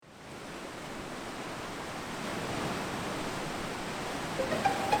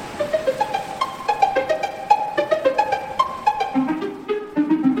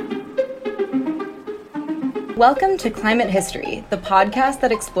Welcome to Climate History, the podcast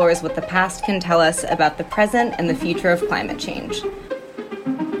that explores what the past can tell us about the present and the future of climate change.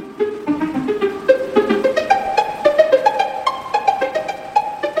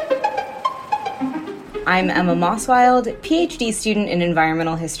 I'm Emma Mosswild, PhD student in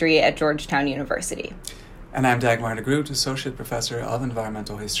environmental history at Georgetown University. And I'm Dagmar de Groot, Associate Professor of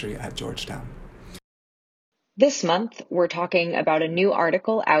Environmental History at Georgetown. This month, we're talking about a new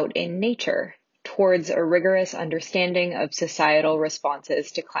article out in Nature, Towards a Rigorous Understanding of Societal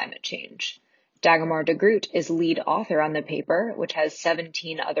Responses to Climate Change. Dagmar de Groot is lead author on the paper, which has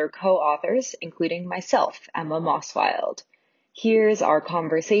 17 other co-authors, including myself, Emma Mosswild. Here's our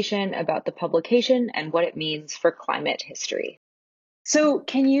conversation about the publication and what it means for climate history. So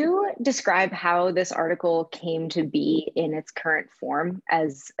can you describe how this article came to be in its current form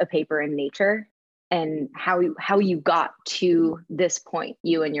as a paper in Nature, and how you got to this point,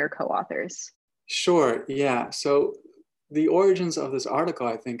 you and your co-authors? Sure, yeah. So the origins of this article,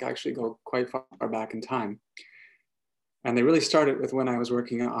 I think, actually go quite far back in time. And they really started with when I was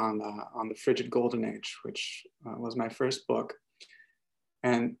working on the Frigid Golden Age, which was my first book.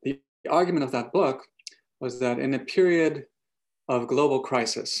 And the argument of that book was that in a period of global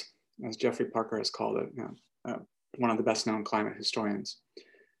crisis, as Jeffrey Parker has called it, one of the best known climate historians,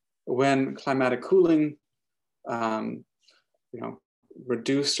 when climatic cooling,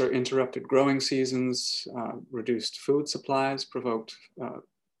 reduced or interrupted growing seasons, reduced food supplies, provoked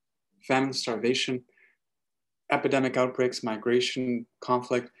famine, starvation, epidemic outbreaks, migration,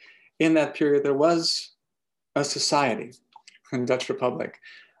 conflict. In that period, there was a society in the Dutch Republic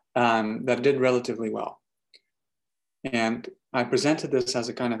that did relatively well. And I presented this as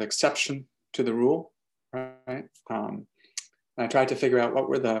a kind of exception to the rule, right? I tried to figure out what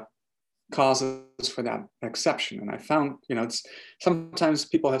were the causes for that exception. And I found, sometimes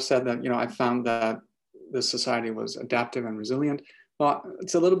people have said that, I found that this society was adaptive and resilient. Well,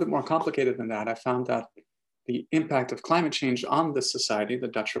 it's a little bit more complicated than that. I found that the impact of climate change on this society, the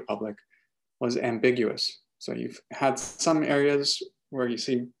Dutch Republic, was ambiguous. So you've had some areas where you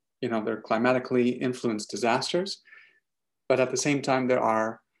see, they're climatically influenced disasters, but at the same time, there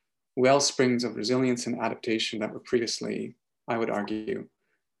are well springs of resilience and adaptation that were previously, I would argue,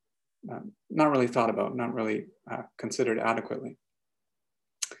 not really thought about, not really considered adequately.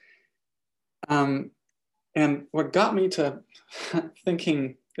 And what got me to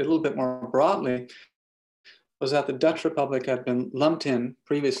thinking a little bit more broadly was that the Dutch Republic had been lumped in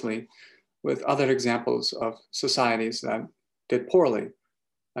previously with other examples of societies that did poorly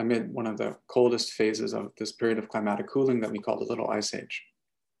amid one of the coldest phases of this period of climatic cooling that we call the Little Ice Age.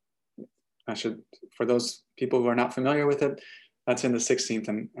 For those people who are not familiar with it, that's in the 16th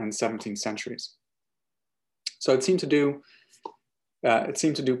and 17th centuries. So it seemed to do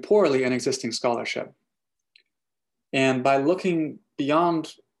poorly in existing scholarship. And by looking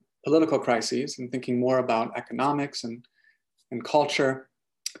beyond political crises and thinking more about economics and culture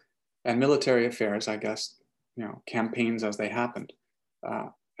and military affairs, I guess, campaigns as they happened,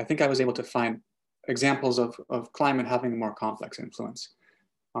 I think I was able to find examples of climate having a more complex influence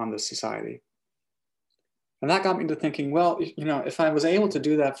on this society. And that got me to thinking, well, if I was able to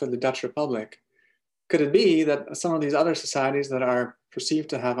do that for the Dutch Republic, could it be that some of these other societies that are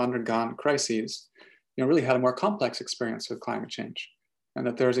perceived to have undergone crises, really had a more complex experience with climate change, and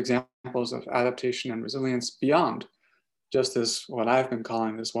that there's examples of adaptation and resilience beyond just this, what I've been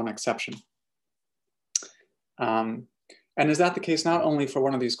calling this one exception. And is that the case not only for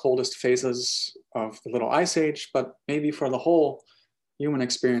one of these coldest phases of the Little Ice Age, but maybe for the whole human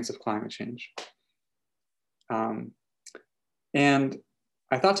experience of climate change? And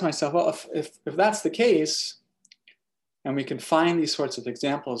I thought to myself, well, if that's the case, and we can find these sorts of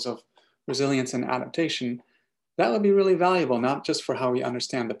examples of resilience and adaptation, that would be really valuable, not just for how we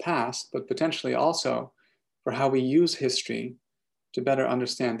understand the past, but potentially also for how we use history to better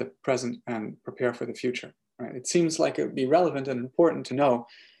understand the present and prepare for the future. Right? It seems like it would be relevant and important to know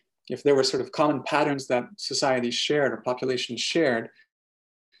if there were sort of common patterns that societies shared or populations shared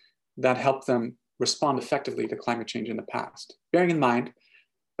that helped them respond effectively to climate change in the past, bearing in mind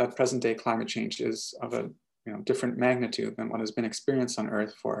that present day climate change is of a different magnitude than what has been experienced on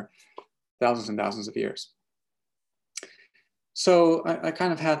Earth for thousands and thousands of years. So I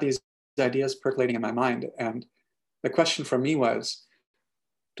kind of had these ideas percolating in my mind, and the question for me was,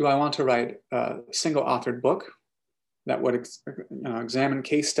 do I want to write a single authored book that would examine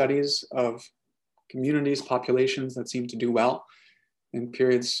case studies of communities, populations that seem to do well in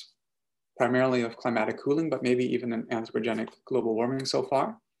periods primarily of climatic cooling, but maybe even an anthropogenic global warming so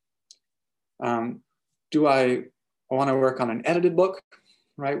far? Do I want to work on an edited book,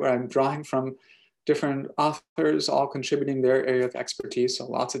 right, where I'm drawing from different authors all contributing their area of expertise, so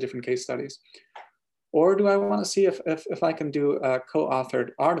lots of different case studies? Or do I want to see if I can do a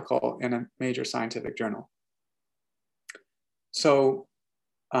co-authored article in a major scientific journal? So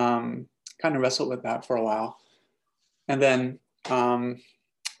kind of wrestled with that for a while. And then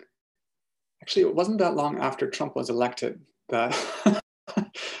actually, it wasn't that long after Trump was elected that,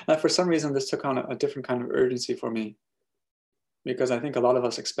 that for some reason this took on a different kind of urgency for me, because I think a lot of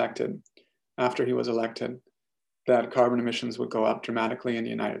us expected after he was elected that carbon emissions would go up dramatically in the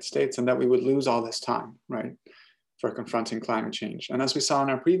United States and that we would lose all this time, right, for confronting climate change. And as we saw in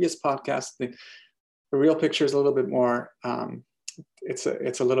our previous podcast, the real picture is a little bit more, it's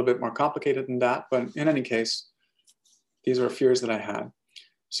a little bit more complicated than that. But in any case, these were fears that I had.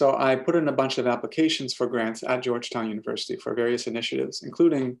 So I put in a bunch of applications for grants at Georgetown University for various initiatives,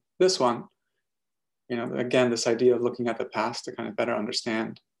 including this one. You know, again, this idea of looking at the past to kind of better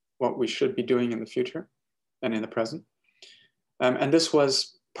understand what we should be doing in the future and in the present. And this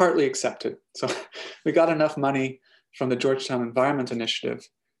was partly accepted. So we got enough money from the Georgetown Environment Initiative.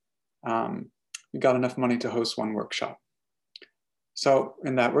 We got enough money to host one workshop. So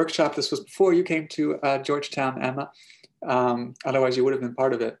in that workshop, this was before you came to Georgetown, Emma. Otherwise you would have been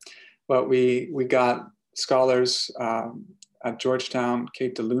part of it. But we got scholars at Georgetown,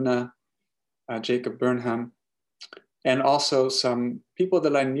 Kate DeLuna, Jacob Burnham, and also some people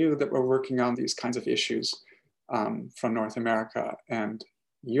that I knew that were working on these kinds of issues from North America and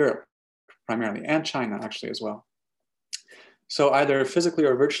Europe primarily, and China actually as well. So either physically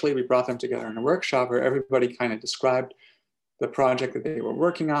or virtually, we brought them together in a workshop where everybody kind of described the project that they were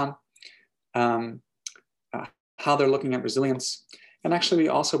working on, how they're looking at resilience. And actually, we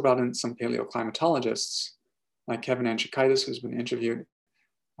also brought in some paleoclimatologists like Kevin Anchikaitis, who's been interviewed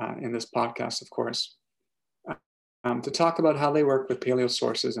in this podcast, of course, to talk about how they work with paleo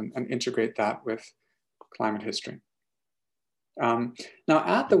sources and integrate that with climate history. Now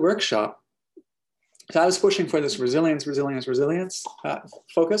at the workshop, so I was pushing for this resilience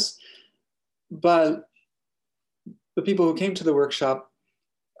focus, but the people who came to the workshop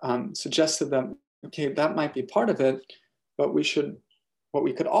suggested that, okay, that might be part of it, but what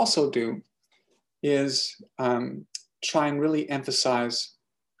we could also do is try and really emphasize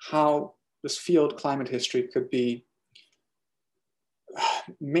how this field, climate history, could be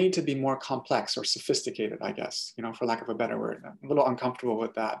made to be more complex or sophisticated, I guess, you know, for lack of a better word. I'm a little uncomfortable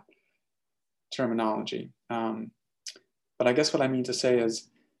with that terminology. But I guess what I mean to say is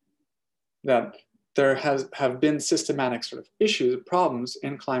that there have been systematic sort of issues, problems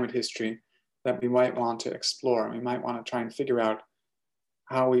in climate history that we might want to explore. We might want to try and figure out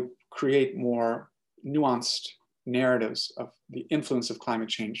how we create more nuanced narratives of the influence of climate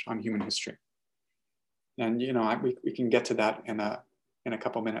change on human history. And, you know, we can get to that in a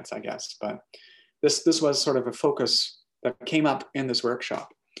couple minutes, I guess. But this was sort of a focus that came up in this workshop.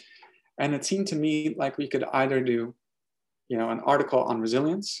 And it seemed to me like we could either do, you know, an article on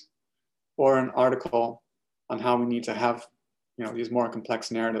resilience or an article on how we need to have, you know, these more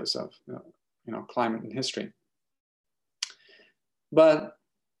complex narratives of, you know, climate and history. But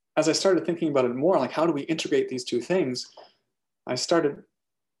as I started thinking about it more, like how do we integrate these two things, I started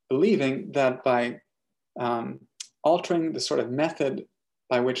believing that by altering the sort of method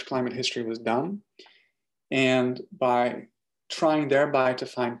by which climate history was done, and by trying thereby to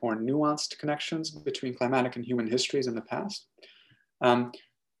find more nuanced connections between climatic and human histories in the past,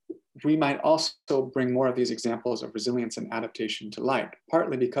 we might also bring more of these examples of resilience and adaptation to light,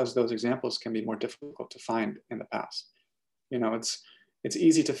 partly because those examples can be more difficult to find in the past. You know, it's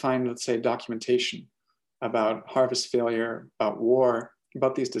easy to find, let's say, documentation about harvest failure, about war,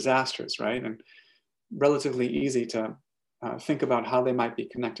 about these disasters, right? And relatively easy to think about how they might be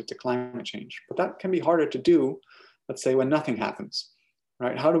connected to climate change. But that can be harder to do, let's say, when nothing happens,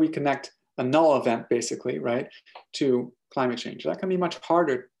 right? How do we connect a null event, basically, right, to climate change? That can be much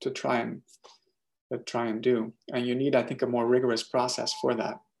harder to try and do. And you need, I think, a more rigorous process for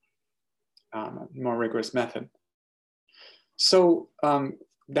that, a more rigorous method. So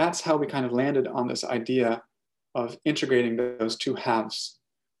that's how we kind of landed on this idea of integrating those two halves,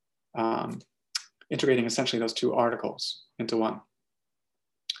 integrating essentially those two articles into one.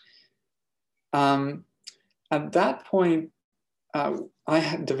 At that point, I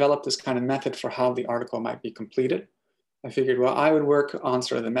had developed this kind of method for how the article might be completed. I figured, well, I would work on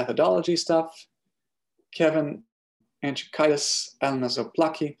sort of the methodology stuff. Kevin Anchikaitis, Elena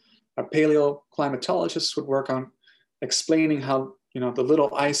Zoplaki, our paleoclimatologists, would work on explaining how, you know, the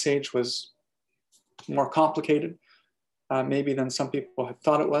little ice age was more complicated maybe than some people had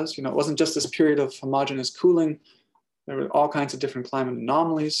thought it was. You know, it wasn't just this period of homogeneous cooling There were all kinds of different climate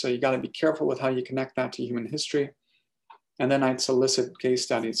anomalies, so you got to be careful with how you connect that to human history. And then I'd solicit case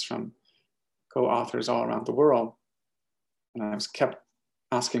studies from co-authors all around the world. And I was kept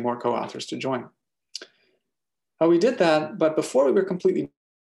asking more co-authors to join. We did that, but before we were completely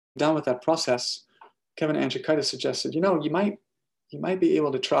done with that process, Kevin Andriukaitis suggested, you might be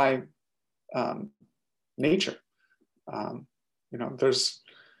able to try Nature. There's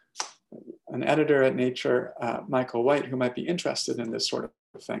an editor at Nature, Michael White, who might be interested in this sort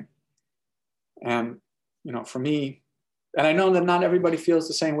of thing. And, for me, and I know that not everybody feels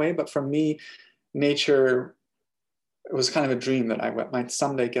the same way, but for me, Nature, it was kind of a dream that I might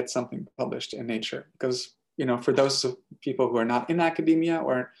someday get something published in Nature. Because, for those of people who are not in academia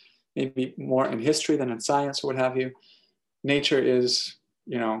or maybe more in history than in science or what have you, Nature is,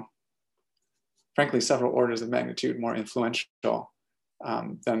 frankly, several orders of magnitude more influential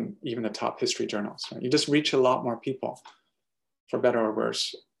than even the top history journals. Right? You just reach a lot more people, for better or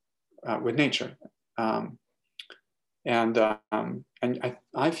worse, with Nature. And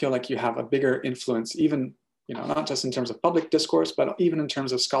I feel like you have a bigger influence, even, not just in terms of public discourse, but even in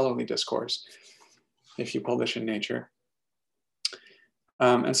terms of scholarly discourse, if you publish in Nature.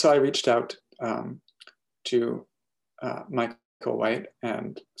 And so I reached out to Michael White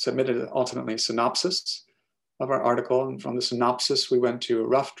and submitted ultimately a synopsis of our article. And from the synopsis, we went to a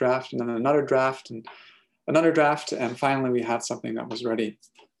rough draft and then another draft and another draft. And finally, we had something that was ready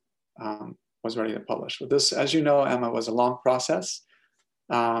to publish. But this, as you know, Emma, was a long process.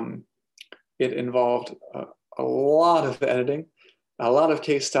 It involved a lot of editing, a lot of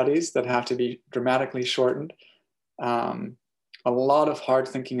case studies that have to be dramatically shortened, a lot of hard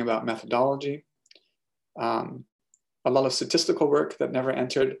thinking about methodology, a lot of statistical work that never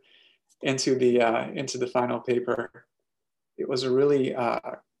entered into the final paper. It was a really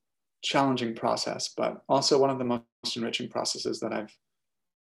challenging process, but also one of the most enriching processes that I've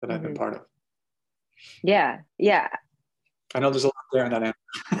been part of. Yeah. I know there's a lot there in that answer.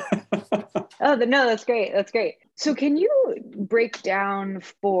 Oh, no, that's great. That's great. So can you break down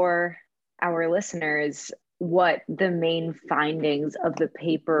for our listeners what the main findings of the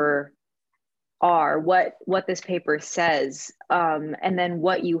paper are, what this paper says, and then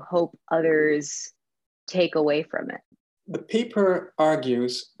what you hope others take away from it? The paper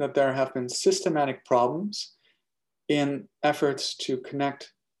argues that there have been systematic problems in efforts to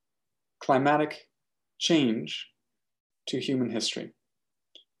connect climatic change to human history.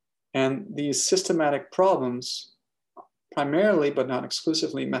 And these systematic problems, primarily but not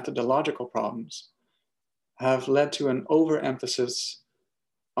exclusively methodological problems, have led to an overemphasis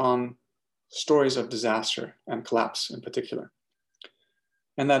on stories of disaster and collapse in particular.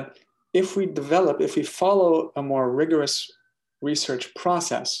 And that if we follow a more rigorous research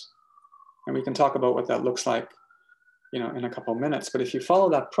process, and we can talk about what that looks like, in a couple of minutes, but if you follow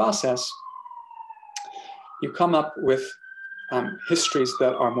that process, you come up with histories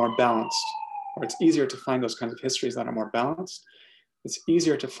that are more balanced, or it's easier to find those kinds of histories that are more balanced. It's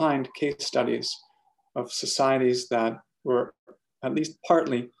easier to find case studies of societies that were at least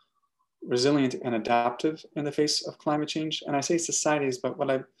partly resilient and adaptive in the face of climate change. And I say societies, but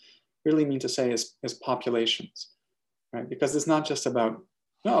what I really mean to say is populations, right? Because it's not just about,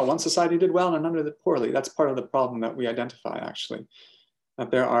 no, one society did well and another did poorly. That's part of the problem that we identify, actually,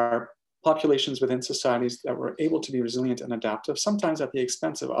 that there are populations within societies that were able to be resilient and adaptive, sometimes at the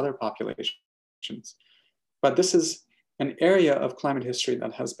expense of other populations. But this is an area of climate history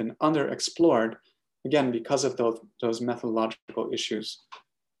that has been underexplored, again, because of those methodological issues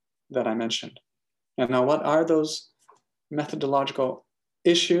that I mentioned. And now, what are those methodological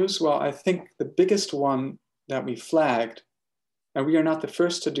issues? Well, I think the biggest one that we flagged, and we are not the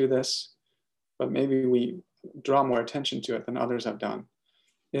first to do this, but maybe we draw more attention to it than others have done,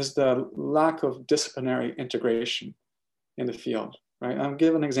 is the lack of disciplinary integration in the field, right? I'll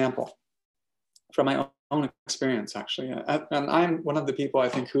give an example from my own experience, actually. And I'm one of the people, I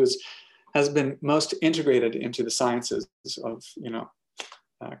think, who has been most integrated into the sciences of,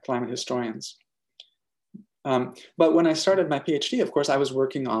 climate historians. But when I started my PhD, of course, I was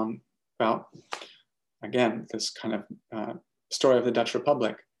working on, well, again, this kind of story of the Dutch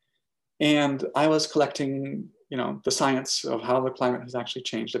Republic. And I was collecting, the science of how the climate has actually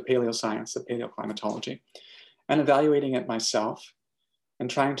changed, the paleoscience, the paleoclimatology, and evaluating it myself and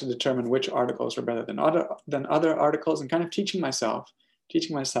trying to determine which articles were better than other articles, and kind of teaching myself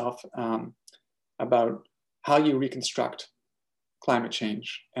about how you reconstruct climate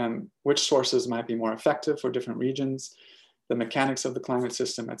change and which sources might be more effective for different regions, the mechanics of the climate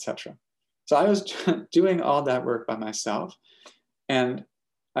system, etc. So I was doing all that work by myself, and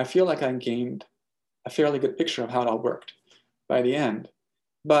I feel like I gained a fairly good picture of how it all worked by the end.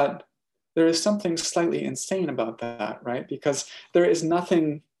 But there is something slightly insane about that, right? Because there's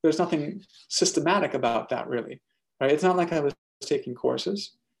nothing systematic about that, really, right? It's not like I was taking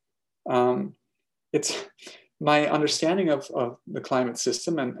courses. It's my understanding of the climate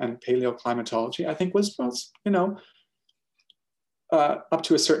system and paleoclimatology, I think was up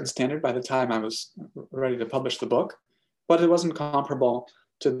to a certain standard by the time I was ready to publish the book, but it wasn't comparable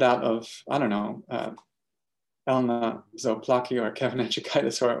to that of, I don't know, Elna Zoplaki or Kevin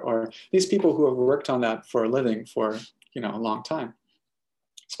Enchikaitis or these people who have worked on that for a living for a long time.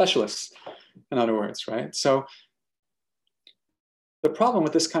 Specialists, in other words, right? So the problem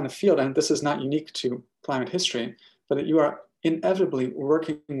with this kind of field, and this is not unique to climate history, but that you are inevitably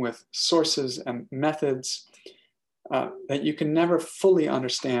working with sources and methods that you can never fully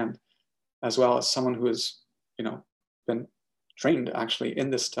understand as well as someone who has been trained actually in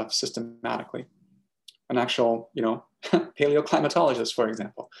this stuff systematically. An actual, paleoclimatologist, for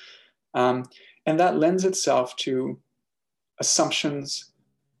example. And that lends itself to assumptions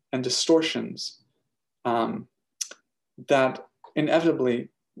and distortions that inevitably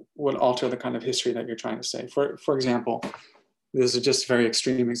would alter the kind of history that you're trying to say. For example, these are just very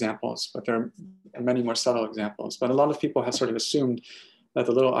extreme examples, but there are many more subtle examples. But a lot of people have sort of assumed that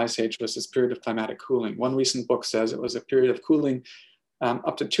the Little Ice Age was this period of climatic cooling. One recent book says it was a period of cooling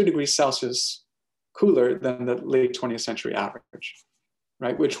up to 2 degrees Celsius cooler than the late 20th century average,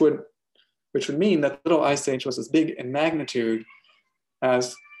 right? Which would mean that the Little Ice Age was as big in magnitude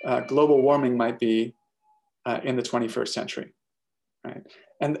as global warming might be in the 21st century, right?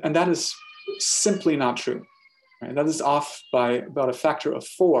 And that is simply not true, right? That is off by about a factor of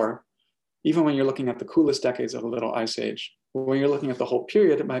 4, even when you're looking at the coolest decades of the Little Ice Age. When you're looking at the whole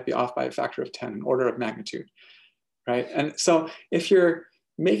period, it might be off by a factor of 10, an order of magnitude, right? And so if you're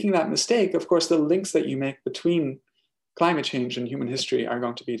making that mistake, of course, the links that you make between climate change and human history are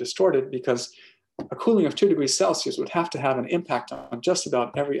going to be distorted, because a cooling of 2 degrees Celsius would have to have an impact on just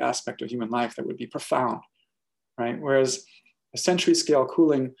about every aspect of human life that would be profound, right? Whereas a century scale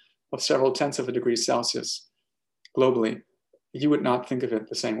cooling of several tenths of a degree Celsius globally, you would not think of it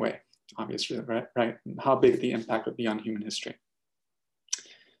the same way, obviously, right? How big the impact would be on human history.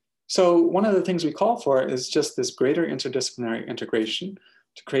 So one of the things we call for is just this greater interdisciplinary integration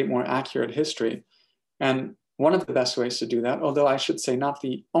to create more accurate history. And one of the best ways to do that, although I should say not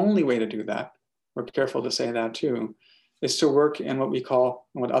the only way to do that, we're careful to say that too, is to work in what we call,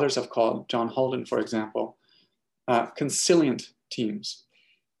 and what others have called, John Holden, for example, consilient teams.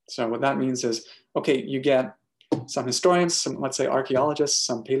 So what that means is, okay, you get some historians, some, let's say, archaeologists,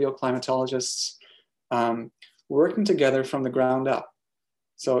 some paleoclimatologists, working together from the ground up.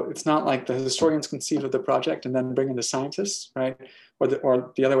 So it's not like the historians conceive of the project and then bring in the scientists, right? Or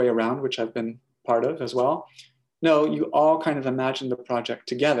the other way around, which I've been part of as well. No, you all kind of imagine the project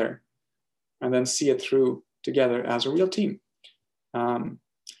together and then see it through together as a real team.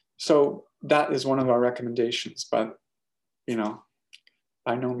 So that is one of our recommendations, but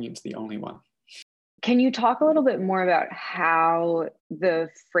by no means the only one. Can you talk a little bit more about how the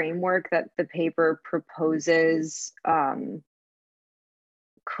framework that the paper proposes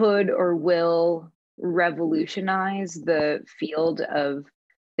could or will revolutionize the field of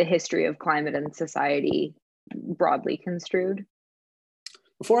the history of climate and society, broadly construed?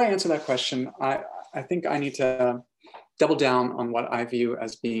 Before I answer that question, I think I need to double down on what I view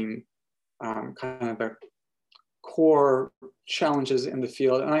as being kind of the core challenges in the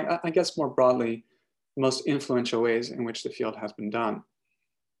field, and I guess more broadly, the most influential ways in which the field has been done.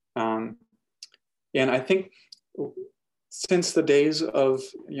 And I think since the days of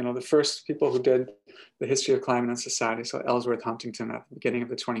the first people who did the history of climate and society, so Ellsworth Huntington at the beginning of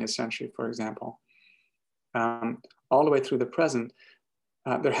the 20th century, for example, all the way through the present,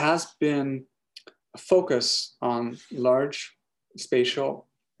 there has been a focus on large spatial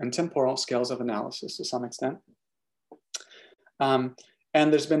and temporal scales of analysis to some extent. And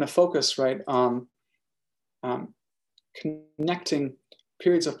there's been a focus, right, on connecting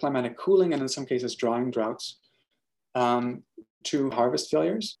periods of climatic cooling and in some cases drawing droughts to harvest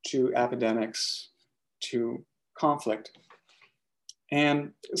failures, to epidemics, to conflict.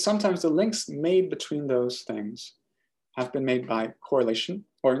 And sometimes the links made between those things have been made by correlation,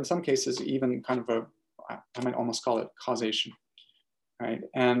 or in some cases even kind of I might almost call it causation, right?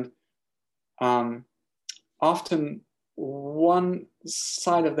 And often one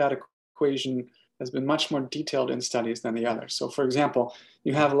side of that equation has been much more detailed in studies than the other. So for example,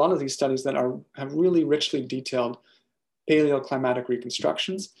 you have a lot of these studies that have really richly detailed paleoclimatic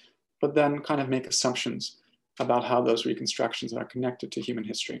reconstructions, but then kind of make assumptions about how those reconstructions are connected to human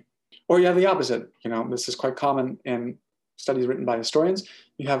history. Or you have the opposite. This is quite common in studies written by historians.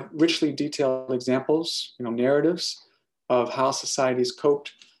 You have richly detailed examples, narratives of how societies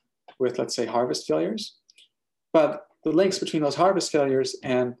coped with, let's say, harvest failures. But the links between those harvest failures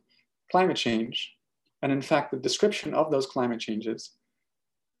and climate change, and in fact, the description of those climate changes,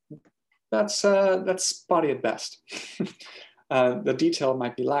 that's spotty at best. The detail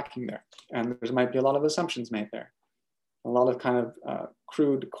might be lacking there, and there might be a lot of assumptions made there, a lot of kind of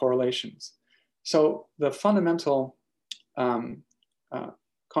crude correlations. So the fundamental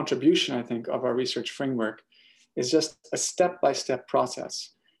contribution, I think, of our research framework is just a step-by-step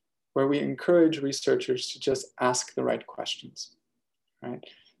process where we encourage researchers to just ask the right questions, right?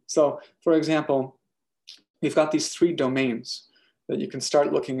 So, for example, we've got these 3 domains that you can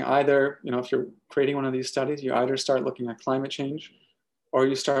start looking either, if you're creating one of these studies, you either start looking at climate change, or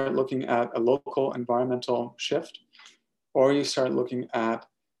you start looking at a local environmental shift, or you start looking at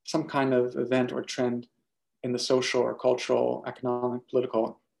some kind of event or trend in the social or cultural, economic,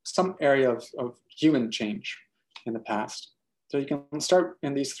 political, some area of human change in the past. So you can start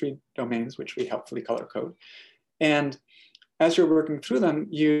in these 3 domains, which we helpfully color code. And as you're working through them,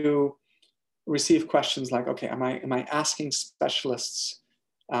 you receive questions like, okay, am I asking specialists?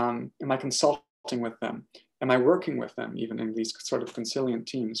 Am I consulting with them? Am I working with them, even in these sort of consilient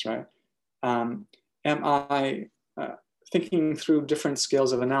teams, right? Am I thinking through different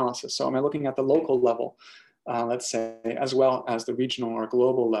scales of analysis? So am I looking at the local level, let's say, as well as the regional or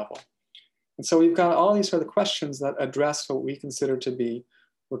global level? And so we've got all these sort of questions that address what we consider to be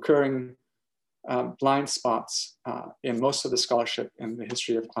recurring blind spots in most of the scholarship in the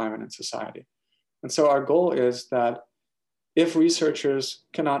history of climate and society. And so our goal is that if researchers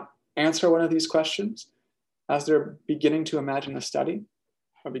cannot answer one of these questions as they're beginning to imagine a study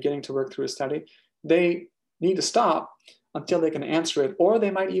or beginning to work through a study, they need to stop until they can answer it, or they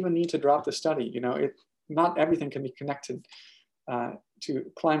might even need to drop the study. Not everything can be connected to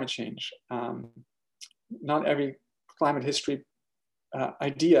climate change. Not every climate history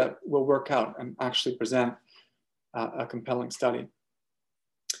idea will work out and actually present a compelling study.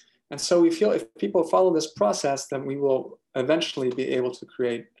 And so we feel if people follow this process, then we will eventually be able to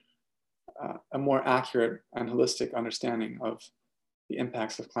create a more accurate and holistic understanding of the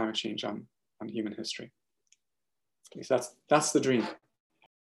impacts of climate change on human history. At least that's the dream.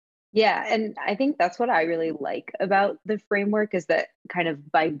 Yeah, and I think that's what I really like about the framework is that kind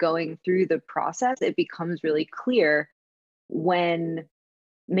of by going through the process, it becomes really clear when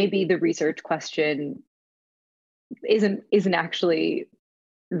maybe the research question isn't actually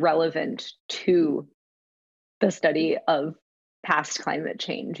relevant to the study of past climate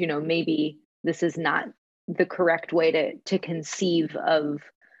change. Maybe this is not the correct way to conceive of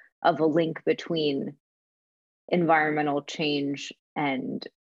a link between environmental change and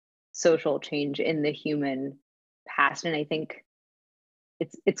social change in the human past. And I think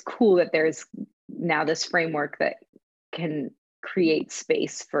it's cool that there's now this framework that can create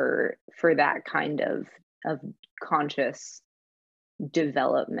space for that kind of conscious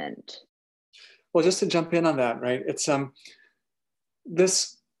development. Well, just to jump in on that, right? It's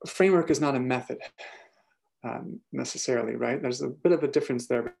this framework is not a method necessarily, right? There's a bit of a difference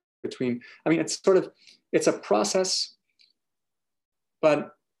there between, it's a process,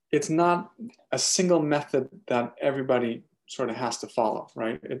 but it's not a single method that everybody sort of has to follow,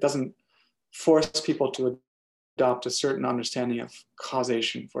 right? It doesn't force people to adopt a certain understanding of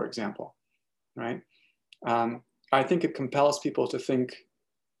causation, for example, right? I think it compels people to think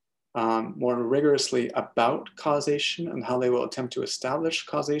more rigorously about causation and how they will attempt to establish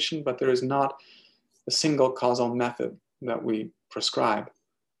causation, but there is not a single causal method that we prescribe.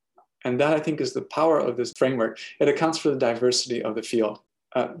 And that, I think, is the power of this framework. It accounts for the diversity of the field.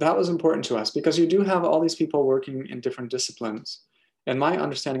 That was important to us because you do have all these people working in different disciplines. And my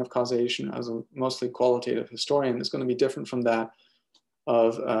understanding of causation as a mostly qualitative historian is going to be different from that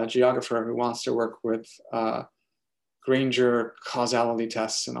of a geographer who wants to work with Granger causality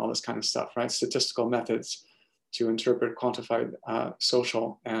tests and all this kind of stuff, right? Statistical methods to interpret quantified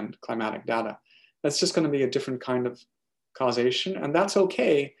social and climatic data. That's just going to be a different kind of causation, and that's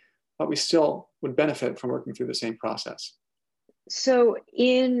okay, but we still would benefit from working through the same process. So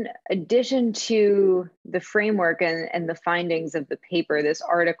in addition to the framework and the findings of the paper, this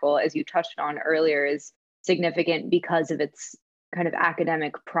article, as you touched on earlier, is significant because of its kind of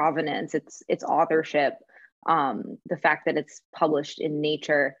academic provenance, its authorship, the fact that it's published in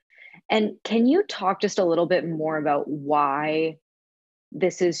Nature. And can you talk just a little bit more about why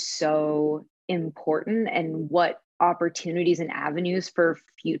this is so important and what opportunities and avenues for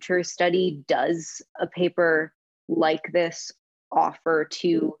future study does a paper like this offer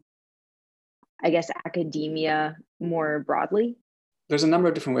to I guess, academia more broadly? There's a number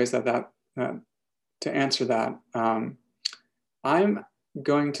of different ways to answer that. I'm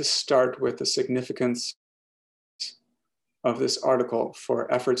going to start with the significance of this article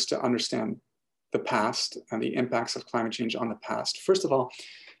for efforts to understand the past and the impacts of climate change on the past. First of all,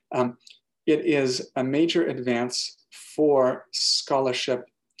 it is a major advance for scholarship,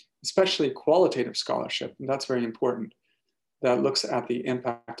 especially qualitative scholarship, and that's very important, that looks at the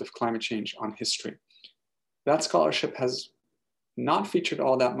impact of climate change on history. That scholarship has not featured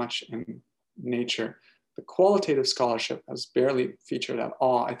all that much in Nature. The qualitative scholarship has barely featured at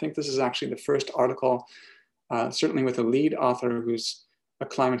all. I think this is actually the first article, certainly with a lead author who's a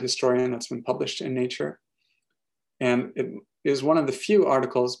climate historian, that's been published in Nature. And it is one of the few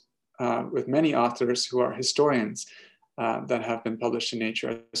articles with many authors who are historians that have been published in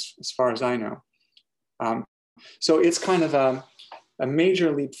Nature, as far as I know. So it's kind of a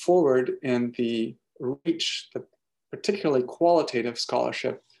major leap forward in the reach, the particularly qualitative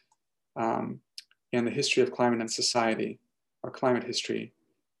scholarship in the history of climate and society, or climate history,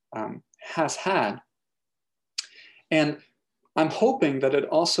 has had. And I'm hoping that it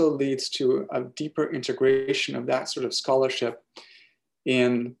also leads to a deeper integration of that sort of scholarship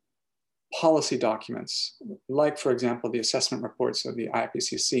in policy documents, like, for example, the assessment reports of the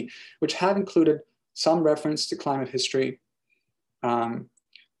IPCC, which have included some reference to climate history,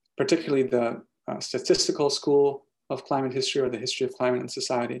 particularly the statistical school of climate history, or the history of climate and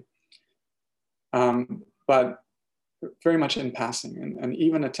society, but very much in passing, and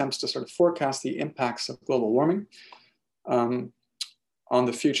even attempts to sort of forecast the impacts of global warming on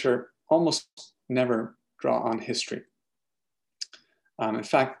the future almost never draw on history. In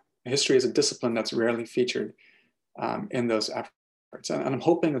fact, history is a discipline that's rarely featured in those efforts. And I'm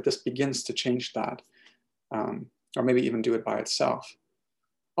hoping that this begins to change that, or maybe even do it by itself.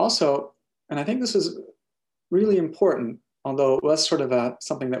 Also, and I think this is really important, although it was sort of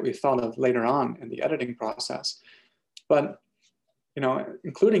something that we thought of later on in the editing process, but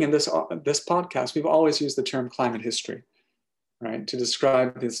including in this podcast, we've always used the term climate history, right, to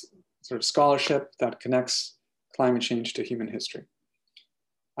describe this sort of scholarship that connects climate change to human history.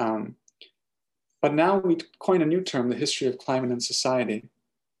 But now we coin a new term, the history of climate and society.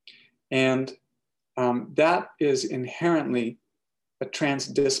 And that is inherently a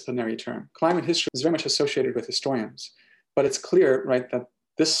transdisciplinary term. Climate history is very much associated with historians, but it's clear, right, that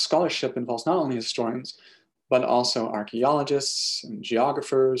this scholarship involves not only historians, but also archaeologists and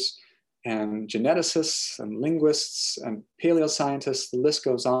geographers and geneticists and linguists and paleoscientists. The list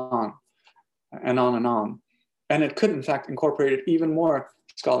goes on and on and on. And it could, in fact, incorporate even more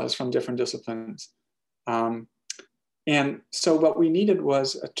scholars from different disciplines. And so what we needed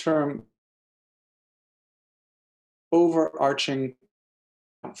was a term, overarching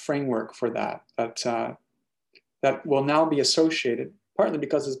framework for that will now be associated, partly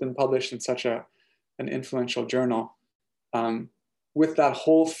because it's been published in such an influential journal, with that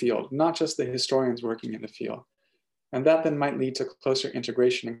whole field, not just the historians working in the field. And that then might lead to closer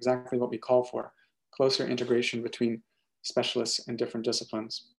integration, exactly what we call for, closer integration between specialists in different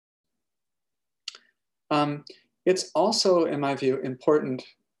disciplines. It's also, in my view, important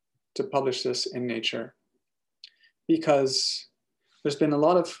to publish this in Nature, because there's been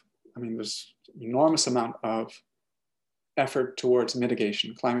there's an enormous amount of effort towards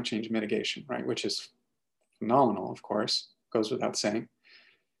mitigation, climate change mitigation, right, which is phenomenal, of course, goes without saying.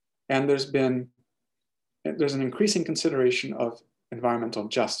 And there's an increasing consideration of environmental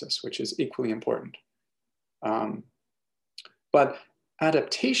justice, which is equally important. But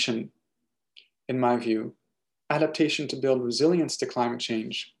adaptation, in my view, adaptation to build resilience to climate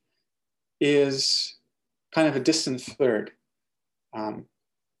change is kind of a distant third,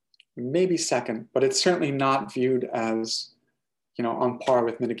 maybe second, but it's certainly not viewed as, on par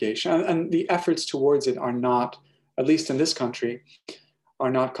with mitigation. And the efforts towards it are not, at least in this country, are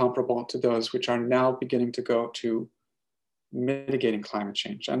not comparable to those which are now beginning to go to mitigating climate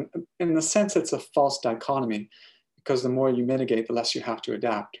change. And in a sense, it's a false dichotomy, because the more you mitigate, the less you have to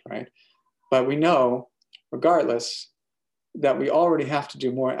adapt, right? But we know, regardless, that we already have to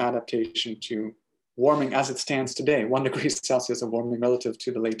do more adaptation to warming as it stands today, 1 degree Celsius of warming relative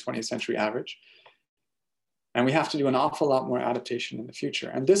to the late 20th century average. And we have to do an awful lot more adaptation in the future.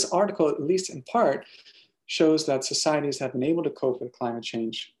 And this article, at least in part, shows that societies have been able to cope with climate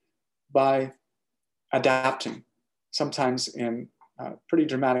change by adapting, sometimes in pretty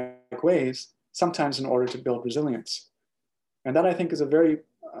dramatic ways, sometimes in order to build resilience. And that, I think, is a very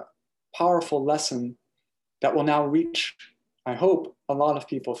powerful lesson that will now reach, I hope, a lot of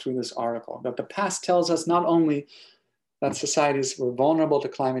people through this article. That the past tells us not only that societies were vulnerable to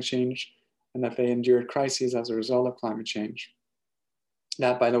climate change and that they endured crises as a result of climate change.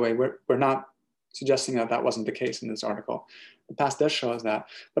 That, by the way, we're not suggesting that that wasn't the case in this article. The past does show us that,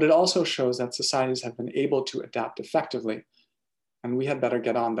 but it also shows that societies have been able to adapt effectively, and we had better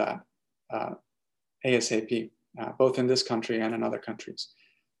get on that ASAP, both in this country and in other countries.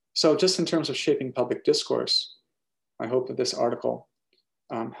 So just in terms of shaping public discourse, I hope that this article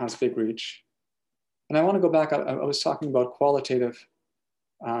has big reach. And I want to go back, I was talking about qualitative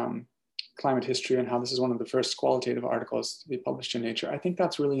climate history and how this is one of the first qualitative articles to be published in Nature. I think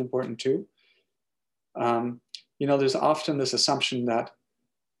that's really important too. You know, there's often this assumption that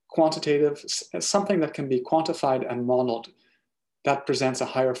quantitative, something that can be quantified and modeled, that presents a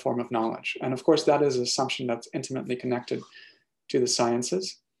higher form of knowledge. And of course, that is an assumption that's intimately connected to the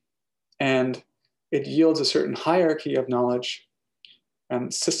sciences. And it yields a certain hierarchy of knowledge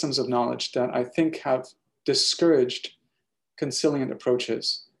and systems of knowledge that I think have discouraged consilient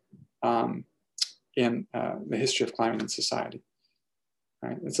approaches in the history of climate and society.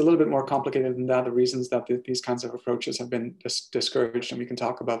 Right? It's a little bit more complicated than that, the reasons that these kinds of approaches have been discouraged, and we can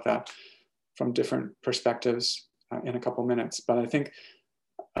talk about that from different perspectives in a couple minutes. But I think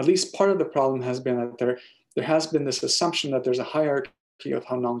at least part of the problem has been that there has been this assumption that there's a hierarchy of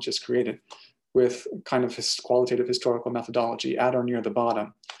how knowledge is created, with kind of qualitative historical methodology at or near the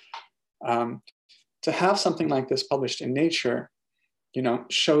bottom. To have something like this published in Nature, you know,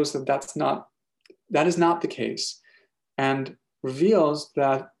 shows that that is not the case, and reveals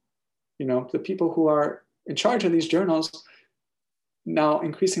that, you know, the people who are in charge of these journals now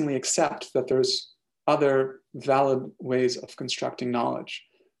increasingly accept that there's other valid ways of constructing knowledge.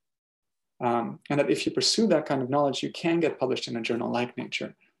 And that if you pursue that kind of knowledge, you can get published in a journal like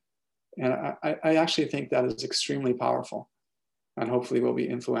Nature. And I actually think that is extremely powerful and hopefully will be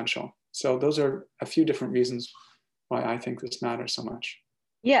influential. So those are a few different reasons why I think this matters so much.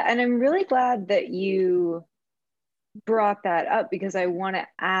 Yeah, and I'm really glad that you brought that up, because I want to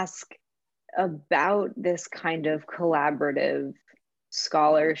ask about this kind of collaborative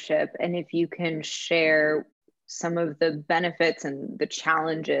scholarship, and if you can share some of the benefits and the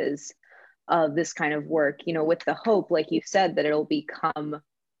challenges of this kind of work, you know, with the hope, like you said, that it'll become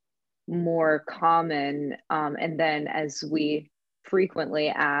more common. And then, as we frequently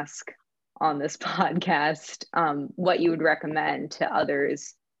ask on this podcast, what you would recommend to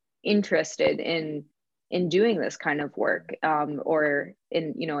others interested in doing this kind of work, or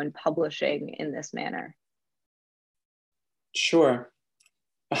in, you know, in publishing in this manner. Sure.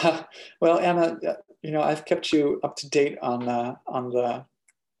 Well, Anna, you know, I've kept you up to date on the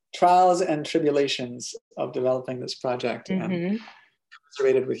trials and tribulations of developing this project, and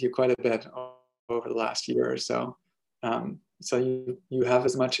commiserated with you quite a bit over the last year or so. So you have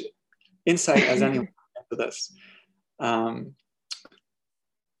as much insight as anyone into this. I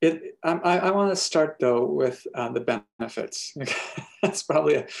want to start though with the benefits. That's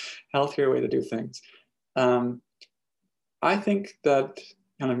probably a healthier way to do things. I think that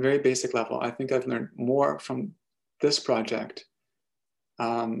on a very basic level, I think I've learned more from this project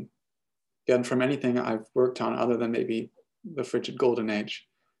than from anything I've worked on other than maybe the Frigid Golden Age.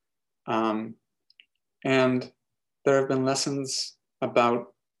 And there have been lessons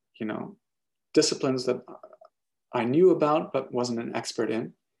about, you know, disciplines that I knew about but wasn't an expert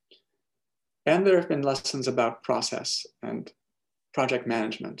in. And there have been lessons about process and project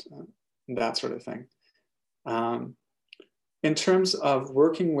management and that sort of thing. In terms of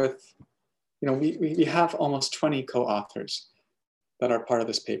working with, you know, we have almost 20 co-authors that are part of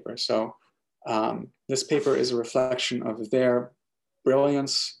this paper. So this paper is a reflection of their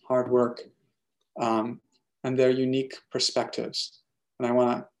brilliance, hard work, and their unique perspectives. And I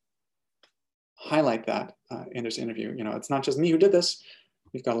want to highlight that in this interview. You know, it's not just me who did this.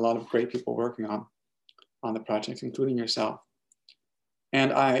 We've got a lot of great people working on the project, including yourself.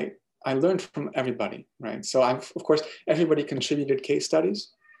 And I learned from everybody, right? So of course, everybody contributed case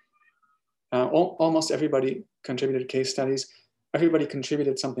studies. Almost everybody contributed case studies. Everybody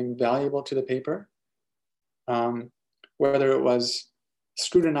contributed something valuable to the paper, whether it was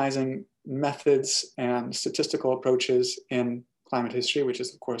scrutinizing methods and statistical approaches in climate history, which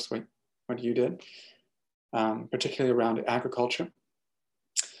is of course what you did, particularly around agriculture,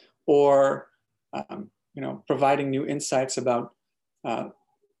 or you know, providing new insights about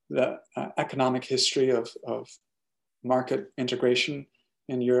the economic history of market integration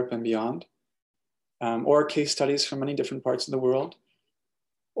in Europe and beyond, or case studies from many different parts of the world,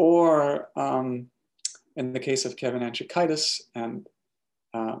 or in the case of Kevin Antiochaitis and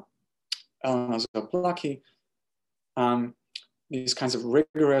Elena Zablocki, these kinds of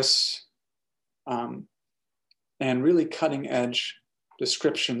rigorous and really cutting edge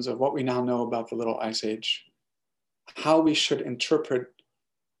descriptions of what we now know about the Little Ice Age, how we should interpret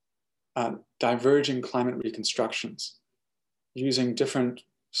diverging climate reconstructions using different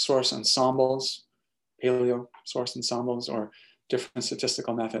source ensembles, paleo source ensembles, or different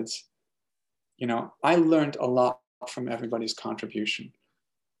statistical methods. You know, I learned a lot from everybody's contribution.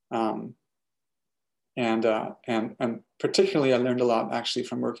 And particularly I learned a lot actually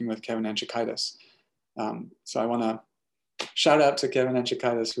from working with Kevin Enchikaitis. So I want to shout out to Kevin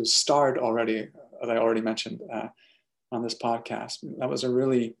Enchikaitis, who's starred already, as I already mentioned, on this podcast. That was a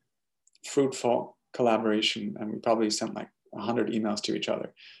really fruitful collaboration, and we probably sent like 100 emails to each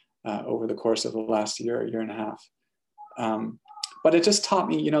other over the course of the last year and a half. But it just taught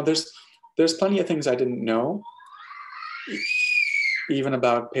me, you know, there's plenty of things I didn't know, even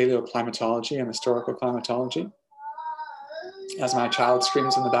about paleoclimatology and historical climatology, as my child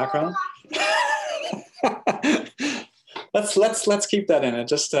screams in the background. let's keep that in. It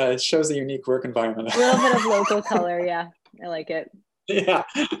just it shows the unique work environment. A little bit of local color, yeah, I like it. Yeah,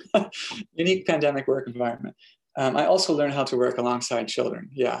 unique pandemic work environment. I also learned how to work alongside children,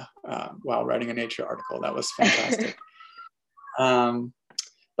 while writing a Nature article. That was fantastic.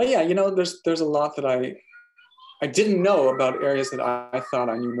 But yeah, you know, there's a lot that I didn't know about areas that I thought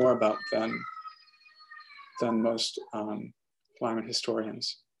I knew more about than most climate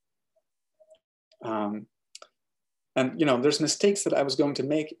historians. And you know, there's mistakes that I was going to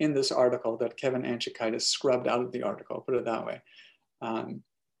make in this article that Kevin Enchikaitis scrubbed out of the article, put it that way. And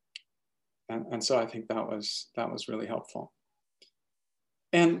so I think that was really helpful.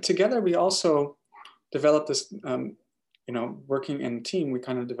 And together we also developed this, you know, working in a team, we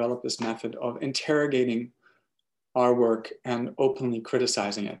kind of developed this method of interrogating our work and openly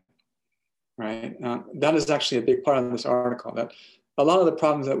criticizing it, right? That is actually a big part of this article, that a lot of the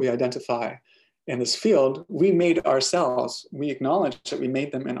problems that we identify in this field, we made ourselves. We acknowledged that we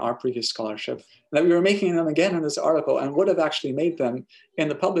made them in our previous scholarship, that we were making them again in this article, and would have actually made them in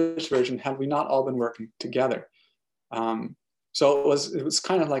the published version had we not all been working together. So it was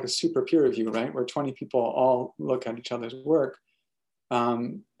kind of like a super peer review, right? Where 20 people all look at each other's work,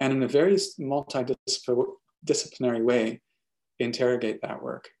 and in a very multidisciplinary way, interrogate that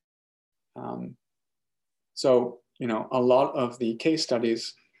work. So, you know, a lot of the case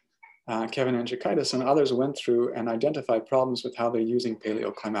studies Kevin Enchikaitis and others went through and identified problems with how they're using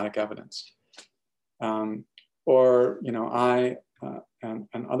paleoclimatic evidence. Or, you know, I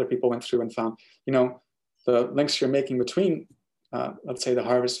and other people went through and found, you know, the links you're making between, let's say, the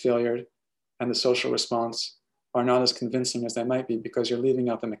harvest failure and the social response are not as convincing as they might be because you're leaving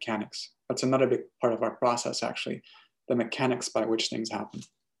out the mechanics. That's another big part of our process, actually, the mechanics by which things happen.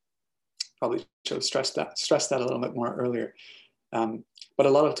 Probably should have stressed that a little bit more earlier. But a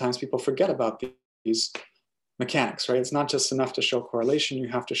lot of times people forget about these mechanics, right? It's not just enough to show correlation, you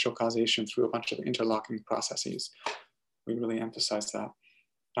have to show causation through a bunch of interlocking processes. We really emphasize that.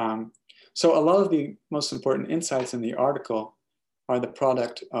 So a lot of the most important insights in the article are the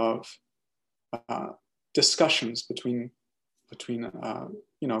product of discussions between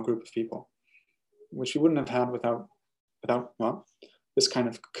you know, a group of people, which we wouldn't have had without well, this kind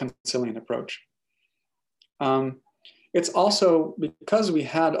of conciliant approach. It's also because we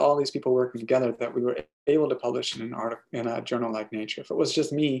had all these people working together that we were able to publish in an article in a journal like Nature. If it was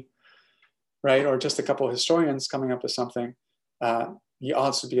just me, right, or just a couple of historians coming up with something, the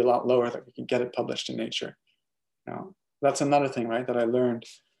odds would be a lot lower that we could get it published in Nature. You know, that's another thing, right, that I learned,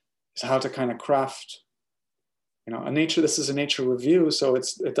 is how to kind of craft, you know, this is a Nature review, so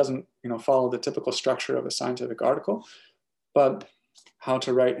it doesn't, you know, follow the typical structure of a scientific article, but how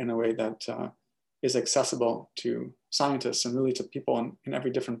to write in a way that is accessible to scientists and really to people in every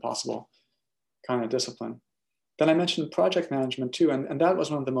different possible kind of discipline. Then I mentioned project management too, and that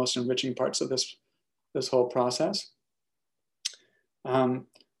was one of the most enriching parts of this whole process. You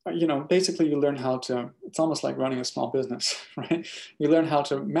know, basically you learn how to, it's almost like running a small business, right? You learn how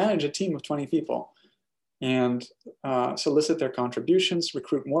to manage a team of 20 people and solicit their contributions,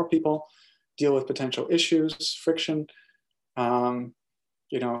 recruit more people, deal with potential issues, friction,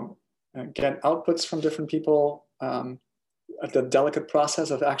 you know, get outputs from different people, the delicate process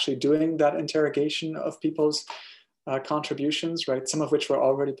of actually doing that interrogation of people's contributions, right? Some of which were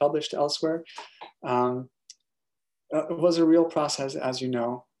already published elsewhere. It was a real process, as you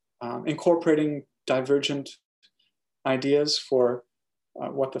know, incorporating divergent ideas for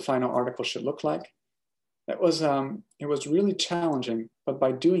what the final article should look like. It was really challenging, but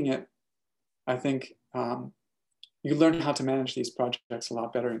by doing it, I think you learn how to manage these projects a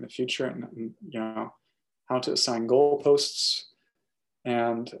lot better in the future, and you know, how to assign goalposts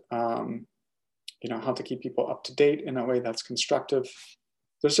and how to keep people up to date in a way that's constructive.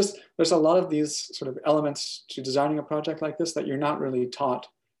 There's a lot of these sort of elements to designing a project like this that you're not really taught,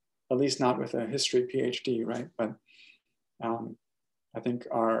 at least not with a history PhD, right? But I think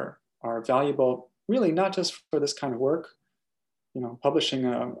are valuable, really not just for this kind of work, publishing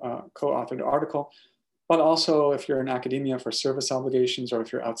a co-authored article, but also if you're in academia for service obligations, or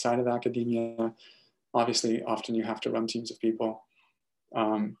if you're outside of academia, obviously often you have to run teams of people,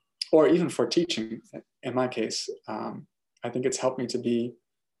 or even for teaching. In my case, I think it's helped me to be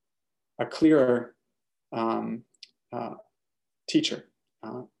a clearer teacher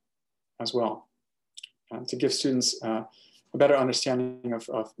as well, to give students a better understanding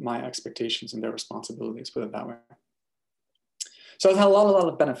of my expectations and their responsibilities, put it that way. So it's had a lot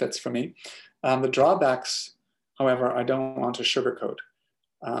of benefits for me. The drawbacks, however, I don't want to sugarcoat.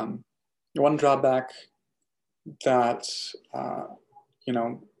 One drawback that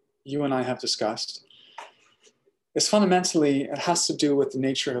you and I have discussed is fundamentally, it has to do with the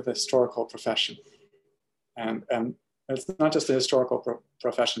nature of the historical profession. And it's not just the historical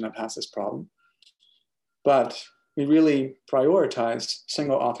profession that has this problem, but we really prioritize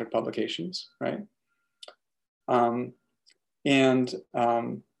single authored publications, right?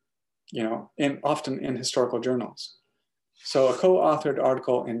 Often in historical journals. So a co-authored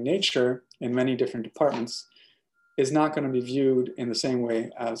article in Nature in many different departments is not going to be viewed in the same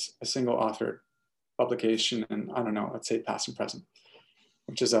way as a single authored publication in, I don't know, let's say Past and Present,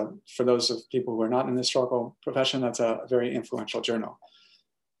 which is for those of people who are not in the historical profession, that's a very influential journal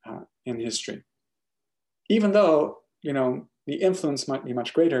in history. Even though, the influence might be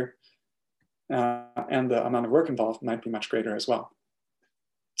much greater and the amount of work involved might be much greater as well.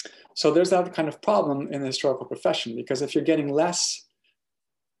 So there's that kind of problem in the historical profession, because if you're getting less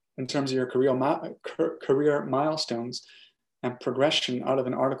in terms of your career milestones and progression out of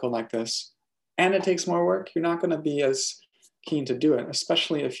an article like this, and it takes more work, you're not going to be as keen to do it,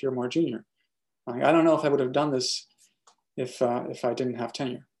 especially if you're more junior. I don't know if I would have done this if I didn't have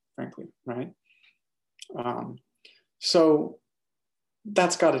tenure, frankly, right? So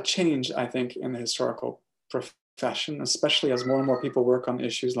that's got to change, I think, in the historical profession, especially as more and more people work on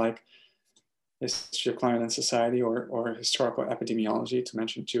issues like history of climate and society or historical epidemiology, to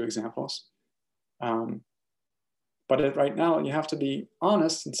mention two examples. But right now, you have to be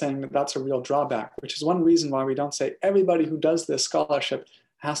honest in saying that that's a real drawback, which is one reason why we don't say everybody who does this scholarship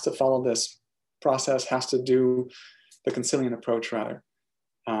has to follow this process, has to do the Consilian approach, rather.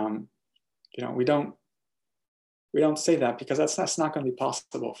 We don't say that because that's not going to be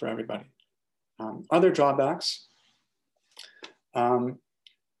possible for everybody. Other drawbacks, this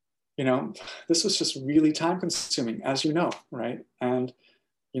was just really time consuming, as you know, right? And,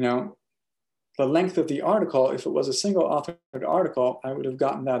 the length of the article, if it was a single authored article, I would have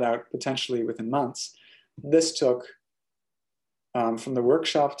gotten that out potentially within months. This took, from the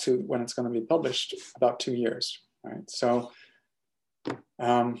workshop to when it's going to be published, about 2 years, right? So,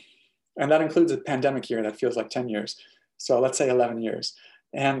 and that includes a pandemic year that feels like 10 years. So let's say 11 years.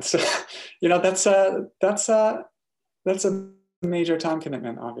 And so, that's a major time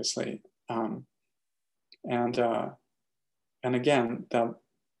commitment, obviously. And again, that,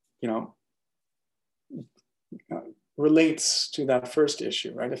 relates to that first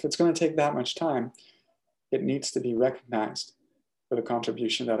issue, right? If it's going to take that much time, it needs to be recognized for the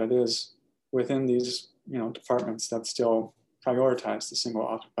contribution that it is within these, departments that still prioritize the single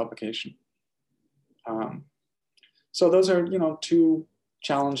author publication. So those are, two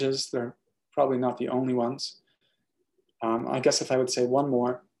challenges. They're probably not the only ones. I guess if I would say one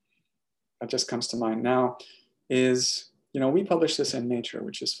more that just comes to mind now is, we publish this in Nature,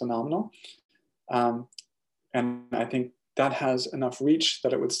 which is phenomenal. And I think that has enough reach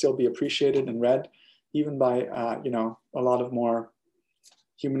that it would still be appreciated and read, even by, a lot of more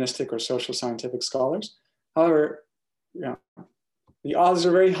humanistic or social scientific scholars. However, the odds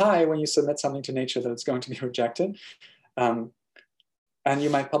are very high when you submit something to Nature that it's going to be rejected. And you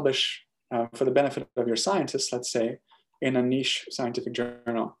might publish for the benefit of your scientists, let's say, in a niche scientific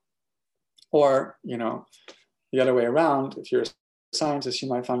journal. Or, the other way around, if you're a scientist, you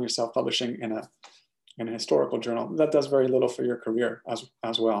might find yourself publishing in a historical journal. That does very little for your career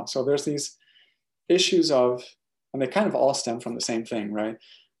as well. So there's these issues of, and they kind of all stem from the same thing, right?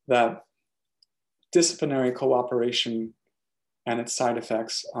 That disciplinary cooperation and its side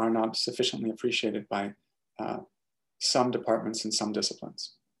effects are not sufficiently appreciated by some departments and some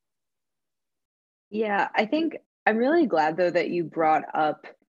disciplines. Yeah, I think I'm really glad, though, that you brought up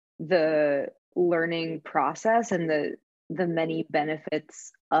the learning process and the many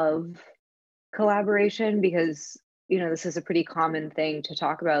benefits of collaboration, because this is a pretty common thing to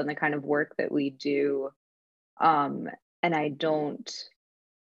talk about in the kind of work that we do. And I don't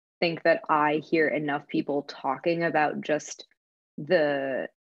think that I hear enough people talking about just the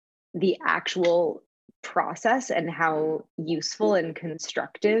actual process and how useful and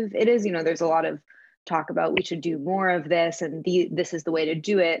constructive it is. There's a lot of talk about we should do more of this, and this is the way to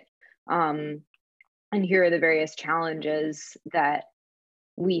do it. And here are the various challenges that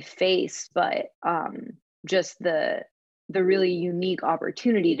we face, but just the really unique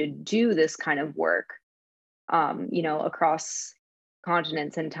opportunity to do this kind of work, across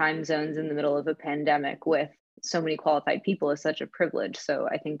continents and time zones in the middle of a pandemic with so many qualified people is such a privilege. So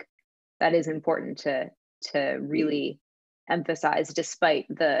I think that is important to really emphasize, despite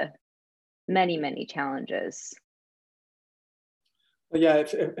the many, many challenges. Well, yeah,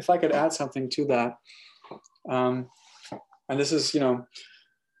 if I could add something to that, and this is, I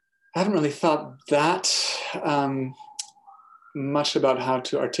haven't really thought that much about how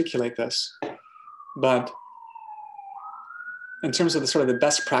to articulate this, but in terms of the sort of the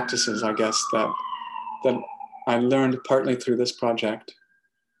best practices, I guess, that I learned partly through this project,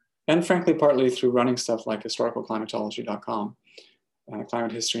 and frankly, partly through running stuff like historicalclimatology.com,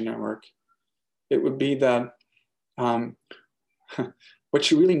 Climate History Network, it would be that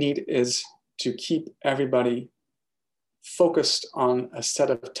what you really need is to keep everybody focused on a set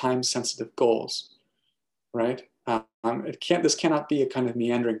of time-sensitive goals, right? This cannot be a kind of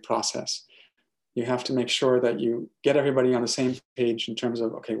meandering process. You have to make sure that you get everybody on the same page in terms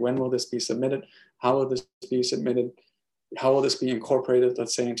of, okay, when will this be submitted? How will this be submitted? How will this be incorporated,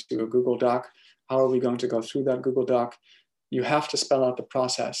 let's say, into a Google Doc? How are we going to go through that Google Doc? You have to spell out the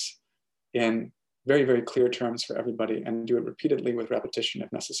process in very, very clear terms for everybody and do it repeatedly with repetition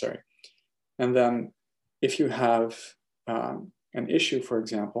if necessary. And then if you have an issue, for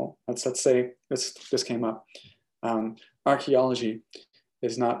example, let's say this came up, archaeology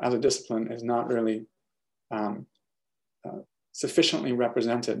is not, as a discipline, is not really sufficiently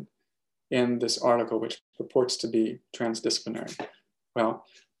represented in this article, which purports to be transdisciplinary. Well,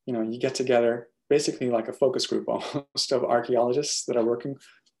 you get together basically like a focus group almost of archaeologists that are working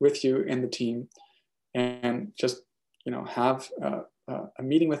with you in the team, and just have a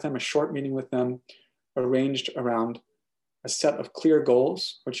meeting with them, a short meeting with them, arranged around a set of clear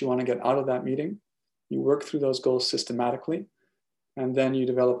goals, which you want to get out of that meeting. You work through those goals systematically, and then you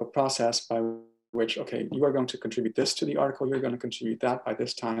develop a process by which, okay, you are going to contribute this to the article, you're going to contribute that by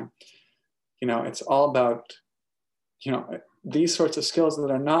this time. It's all about, these sorts of skills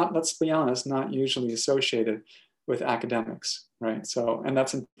that are not, let's be honest, not usually associated with academics, right? So, and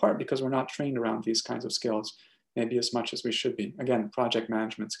that's in part because we're not trained around these kinds of skills, maybe as much as we should be. Again, project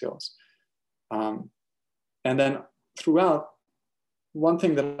management skills. And then throughout, one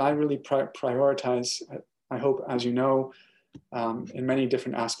thing that I really prioritize, I hope, as you know, in many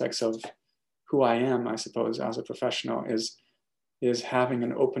different aspects of who I am, I suppose, as a professional, is having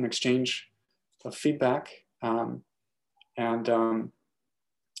an open exchange of feedback and an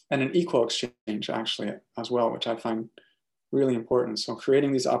equal exchange, actually, as well, which I find really important. So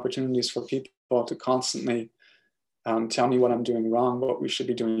creating these opportunities for people to constantly tell me what I'm doing wrong, what we should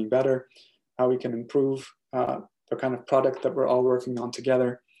be doing better, how we can improve the kind of product that we're all working on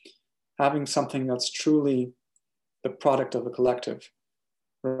together, having something that's truly the product of a collective,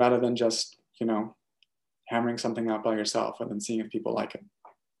 rather than just, hammering something out by yourself and then seeing if people like it,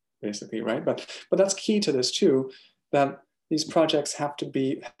 basically, right? But that's key to this too, that these projects have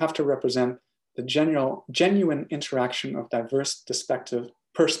to represent the genuine interaction of diverse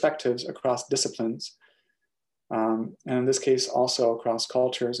perspectives across disciplines, and in this case also across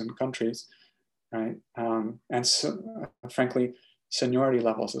cultures and countries, right? And so, frankly, seniority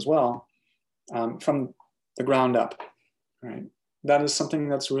levels as well, from the ground up, right? That is something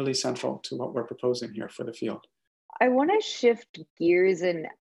that's really central to what we're proposing here for the field. I want to shift gears and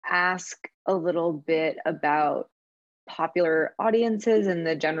ask a little bit about popular audiences and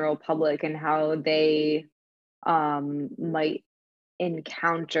the general public and how they might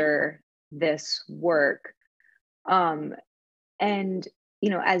encounter this work. And,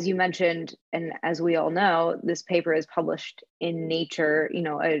 as you mentioned, and as we all know, this paper is published in Nature,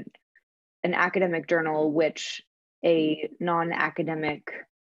 an academic journal, which a non-academic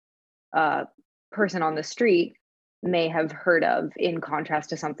person on the street may have heard of, in contrast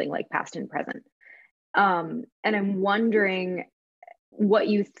to something like Past and Present. And I'm wondering what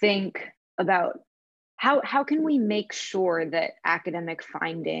you think about how can we make sure that academic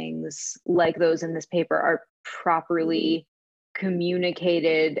findings like those in this paper are properly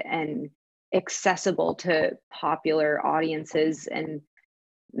communicated and accessible to popular audiences, and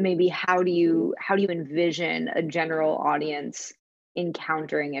maybe how do you envision a general audience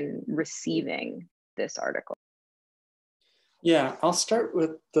encountering and receiving this article? Yeah, I'll start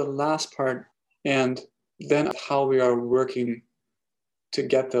with the last part and then how we are working to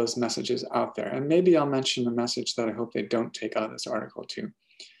get those messages out there. And maybe I'll mention the message that I hope they don't take out of this article too.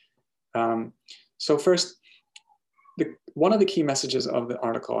 So first, one of the key messages of the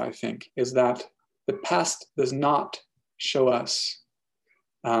article, I think, is that the past does not show us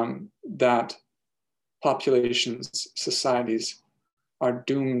that populations, societies are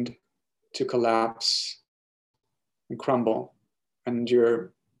doomed to collapse and crumble and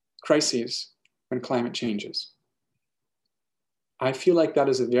endure crises when climate changes. I feel like that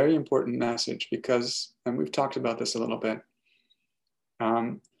is a very important message because, and we've talked about this a little bit,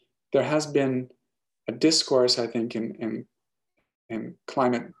 there has been a discourse, I think, in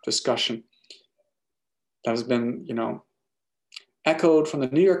climate discussion that has been, echoed from the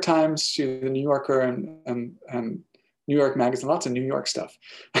New York Times to the New Yorker and New York Magazine, lots of New York stuff.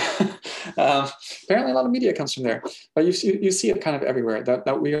 Apparently a lot of media comes from there, but you see it kind of everywhere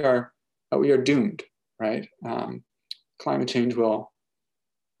that we are doomed, right? Climate change will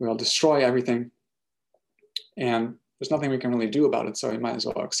destroy everything, and there's nothing we can really do about it, so we might as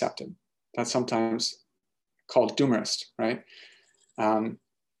well accept it. That's sometimes called doomerist, right?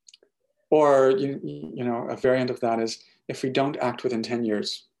 Or a variant of that is, if we don't act within 10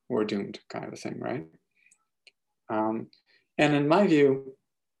 years, we're doomed, kind of a thing, right? And in my view,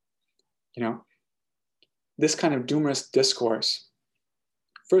 this kind of doomerist discourse,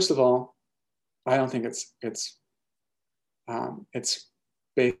 first of all, I don't think it's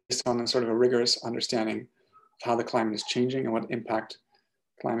based on a sort of a rigorous understanding of how the climate is changing and what impact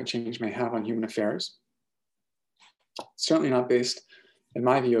climate change may have on human affairs. Certainly not based, in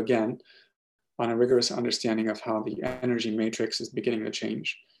my view, again, on a rigorous understanding of how the energy matrix is beginning to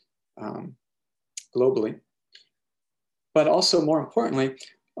change globally. But also, more importantly,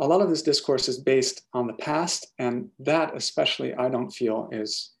 a lot of this discourse is based on the past, and that especially I don't feel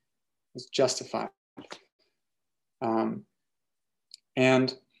is justified.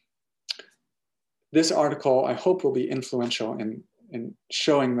 And this article, I hope, will be influential in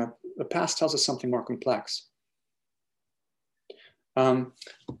showing that the past tells us something more complex.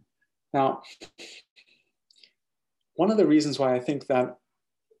 Now, one of the reasons why I think that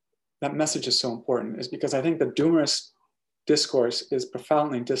message is so important is because I think the doomerist discourse is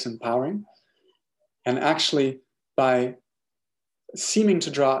profoundly disempowering, and actually, by seeming to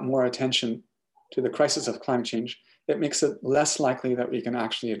draw more attention to the crisis of climate change, it makes it less likely that we can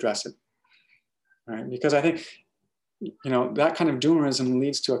actually address it, right? Because I think, that kind of doomerism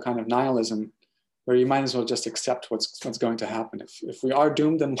leads to a kind of nihilism where you might as well just accept what's going to happen. If we are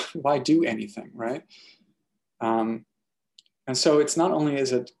doomed, then why do anything, right? And so it's not only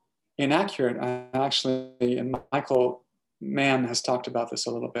is it inaccurate, actually, and Michael Mann has talked about this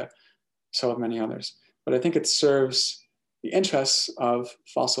a little bit, so have many others, but I think it serves the interests of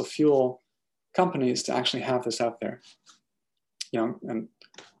fossil fuel companies to actually have this out there, and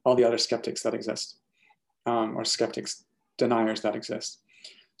all the other skeptics that exist, or skeptics, deniers that exist.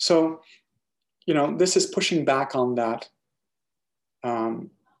 So, this is pushing back on that.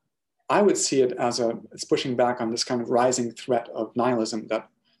 I would see it as it's pushing back on this kind of rising threat of nihilism that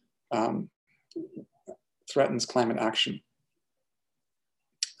threatens climate action.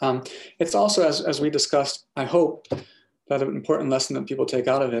 It's also, as we discussed, I hope that an important lesson that people take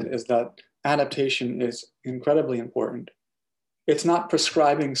out of it is that adaptation is incredibly important. It's not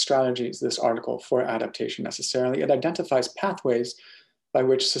prescribing strategies, this article, for adaptation necessarily. It identifies pathways by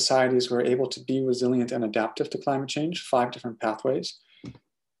which societies were able to be resilient and adaptive to climate change, 5 different pathways.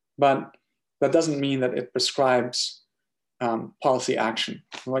 But that doesn't mean that it prescribes policy action.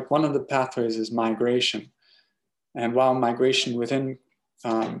 Like, one of the pathways is migration. And while migration within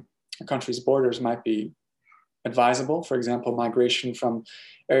a country's borders might be advisable, for example, migration from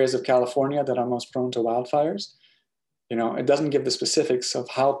areas of California that are most prone to wildfires, it doesn't give the specifics of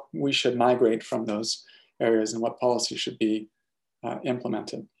how we should migrate from those areas and what policy should be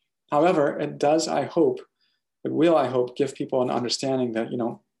implemented. However, it does, I hope, give people an understanding that,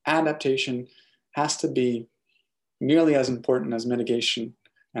 adaptation has to be nearly as important as mitigation,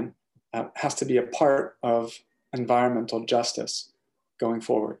 and has to be a part of environmental justice going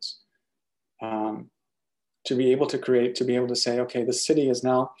forwards. To be able to say, okay, the city is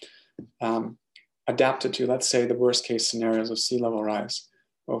now adapted to, let's say, the worst case scenarios of sea level rise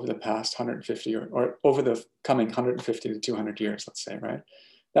over the past 150 or over the coming 150 to 200 years, let's say, right?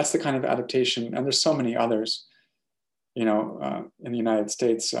 That's the kind of adaptation, and there's so many others, in the United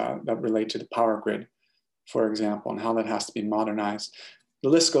States that relate to the power grid, for example, and how that has to be modernized. the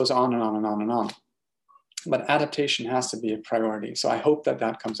list goes on and on and on and on. But adaptation has to be a priority. So I hope that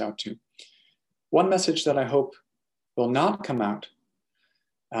that comes out too. One message that I hope will not come out,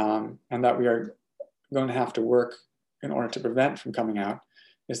 and that we are going to have to work in order to prevent from coming out,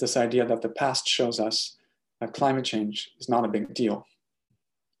 is this idea that the past shows us that climate change is not a big deal.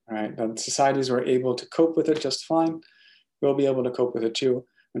 Right? That societies were able to cope with it just fine. We'll be able to cope with it too.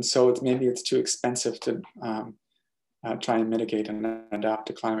 And so maybe it's too expensive to try and mitigate and adapt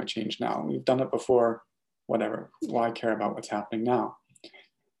to climate change now. We've done it before, whatever. Why care about what's happening now?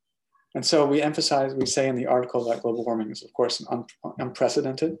 And so we say in the article that global warming is, of course,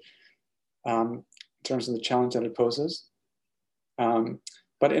 unprecedented in terms of the challenge that it poses.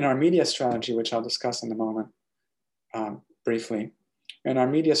 But in our media strategy, which I'll discuss in a moment briefly, in our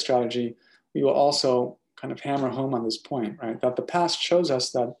media strategy, we will also kind of hammer home on this point, right? That the past shows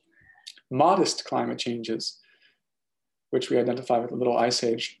us that modest climate changes, which we identify with the Little Ice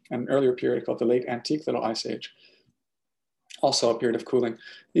Age, an earlier period called the Late Antique Little Ice Age, also a period of cooling.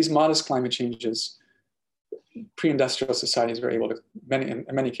 These modest climate changes, pre-industrial societies were able to, in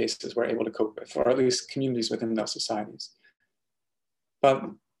many cases, were able to cope with, or at least communities within those societies. But,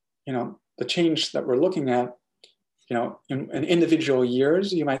 the change that we're looking at, in individual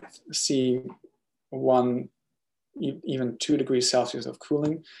years, you might see 1, even 2 degrees Celsius of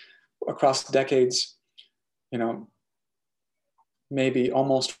cooling. Across decades, maybe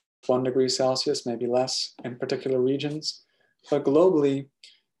almost 1 degree Celsius, maybe less in particular regions. But globally,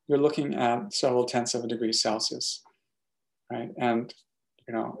 you're looking at several tenths of a degree Celsius, right? And,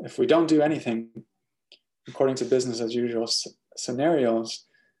 if we don't do anything, according to business as usual scenarios,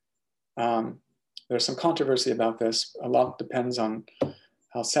 there's some controversy about this. A lot depends on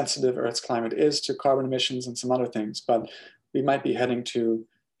how sensitive Earth's climate is to carbon emissions and some other things, but we might be heading to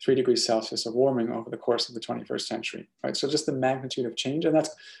 3 degrees Celsius of warming over the course of the 21st century, right? So just the magnitude of change, and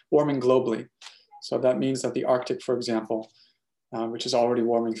that's warming globally. So that means that the Arctic, for example, which is already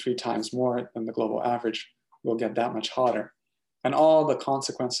warming 3 times more than the global average, will get that much hotter. And all the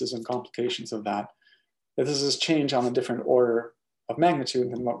consequences and complications of that, this is change on a different order of magnitude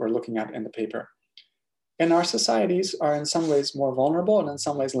than what we're looking at in the paper. And our societies are in some ways more vulnerable and in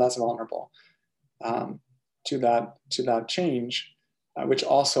some ways less vulnerable to that change, which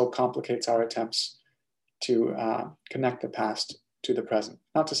also complicates our attempts to connect the past to the present.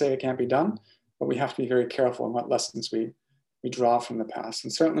 Not to say it can't be done, but we have to be very careful in what lessons we draw from the past.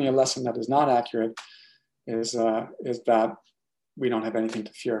 And certainly a lesson that is not accurate is that we don't have anything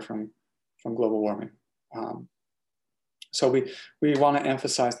to fear from global warming. So we want to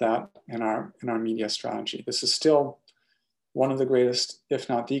emphasize that in our media strategy. This is still one of the greatest, if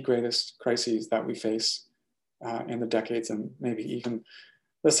not the greatest, crises that we face in the decades and maybe even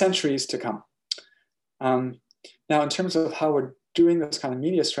the centuries to come. Now, in terms of how we're doing this kind of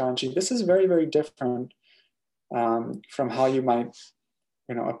media strategy, this is very, very different from how you might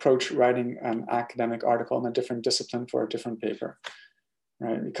approach writing an academic article in a different discipline for a different paper,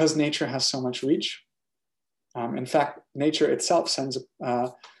 right? Because nature has so much reach. In fact, nature itself sends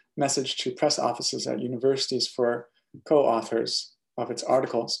a message to press offices at universities for co-authors of its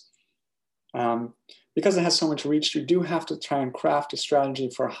articles. Because it has so much reach, you do have to try and craft a strategy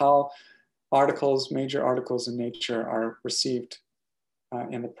for how major articles in Nature are received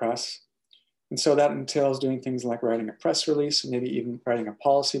in the press. And so that entails doing things like writing a press release, and maybe even writing a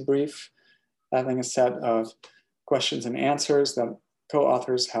policy brief, having a set of questions and answers that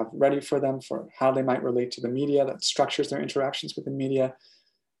co-authors have ready for them for how they might relate to the media, that structures their interactions with the media.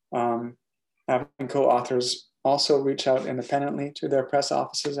 Having co-authors also reach out independently to their press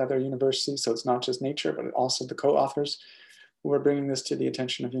offices at their universities. So it's not just Nature, but also the co-authors who are bringing this to the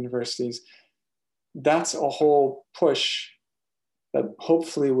attention of universities. That's a whole push that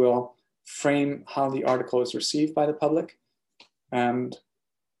hopefully will frame how the article is received by the public. And,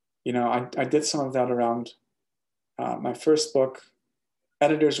 I did some of that around my first book.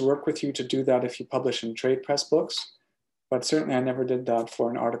 Editors work with you to do that if you publish in trade press books, but certainly I never did that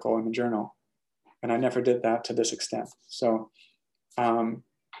for an article in a journal. And I never did that to this extent. So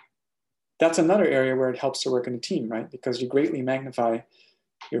that's another area where it helps to work in a team, right? Because you greatly magnify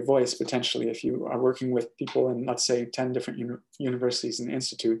your voice potentially if you are working with people in, let's say, 10 different universities and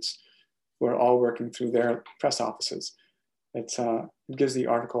institutes who are all working through their press offices. It gives the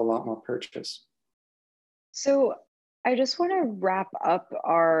article a lot more purchase. So I just want to wrap up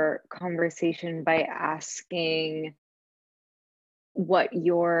our conversation by asking what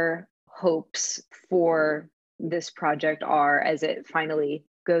your hopes for this project are as it finally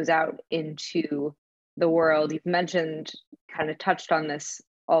goes out into the world. You've mentioned, kind of touched on this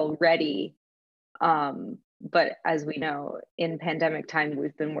already, but as we know, in pandemic time,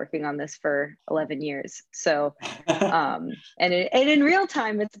 we've been working on this for 11 years. So, and in real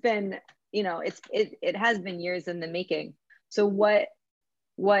time, it's been, it has been years in the making. So what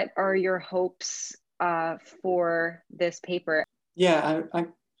are your hopes for this paper? Yeah, I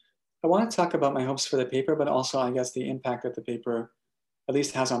want to talk about my hopes for the paper, but also, I guess, the impact that the paper at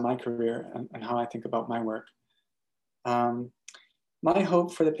least has on my career and how I think about my work. My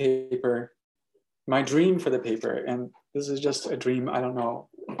hope for the paper, my dream for the paper, and this is just a dream, I don't know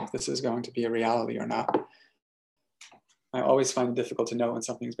if this is going to be a reality or not. I always find it difficult to know when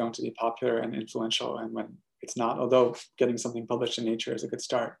something's going to be popular and influential and when it's not, although getting something published in Nature is a good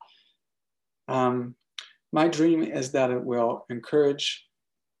start. My dream is that it will encourage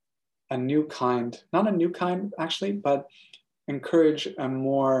a new kind, not a new kind actually, but encourage a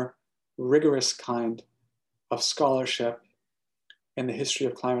more rigorous kind of scholarship in the history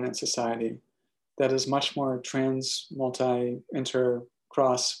of climate and society that is much more trans, multi, inter,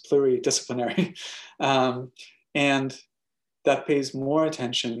 cross, pluridisciplinary, and that pays more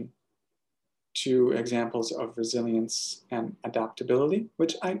attention to examples of resilience and adaptability,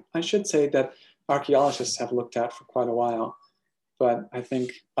 which I should say that archaeologists have looked at for quite a while, but I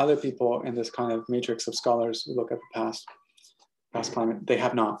think other people in this kind of matrix of scholars who look at the past climate, they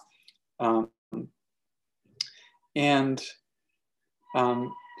have not.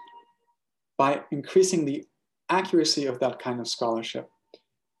 By increasing the accuracy of that kind of scholarship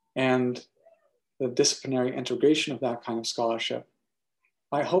and the disciplinary integration of that kind of scholarship,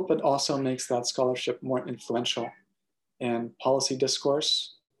 I hope it also makes that scholarship more influential in policy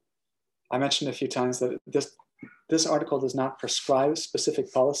discourse. I mentioned a few times that this article does not prescribe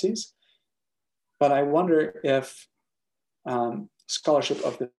specific policies, but I wonder if scholarship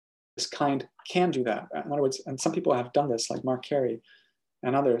of this kind can do that. In other words, and some people have done this, like Mark Carey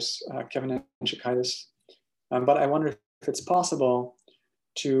and others, Kevin Anchikaitis. But I wonder if it's possible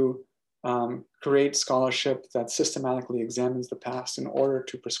to create scholarship that systematically examines the past in order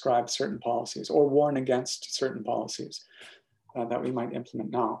to prescribe certain policies or warn against certain policies that we might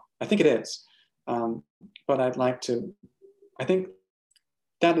implement now. I think it is, but I think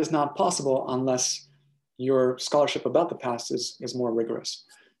that is not possible unless your scholarship about the past is more rigorous.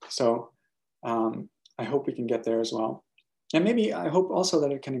 So I hope we can get there as well. And maybe I hope also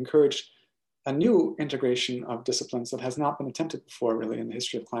that it can encourage a new integration of disciplines that has not been attempted before really in the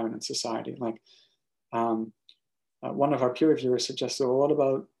history of climate and society. Like one of our peer reviewers suggested, well, what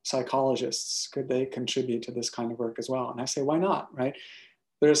about psychologists? Could they contribute to this kind of work as well? And I say, why not, right?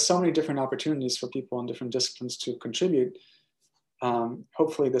 There's so many different opportunities for people in different disciplines to contribute.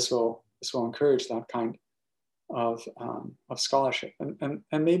 Hopefully this will encourage that kind of scholarship. And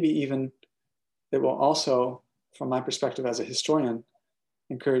maybe even it will also, from my perspective as a historian,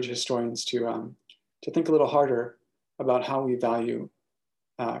 encourage historians to think a little harder about how we value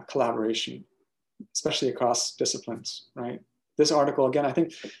collaboration, especially across disciplines, right? This article, again, I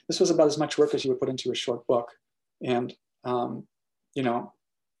think this was about as much work as you would put into a short book. And,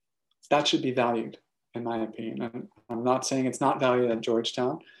 that should be valued, in my opinion. And I'm not saying it's not valued at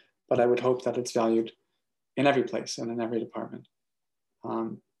Georgetown, but I would hope that it's valued in every place and in every department.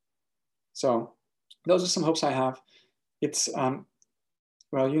 So those are some hopes I have. It's,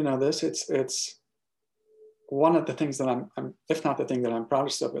 well, you know this, it's one of the things that I'm, if not the thing that I'm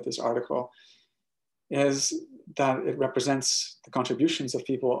proudest of with this article, is that it represents the contributions of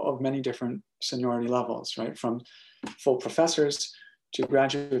people of many different seniority levels, right? From full professors to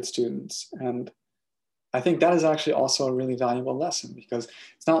graduate students. And I think that is actually also a really valuable lesson, because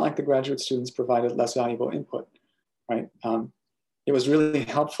it's not like the graduate students provided less valuable input, right? It was really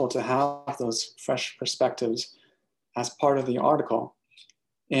helpful to have those fresh perspectives as part of the article.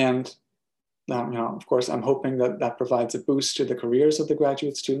 And of course, I'm hoping that that provides a boost to the careers of the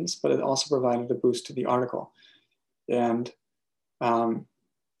graduate students, but it also provided a boost to the article. And,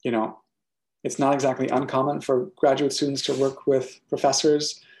 it's not exactly uncommon for graduate students to work with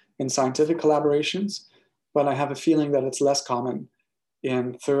professors in scientific collaborations, but I have a feeling that it's less common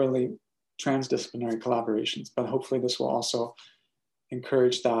in thoroughly transdisciplinary collaborations. But hopefully this will also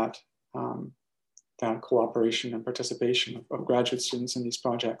encourage that cooperation and participation of graduate students in these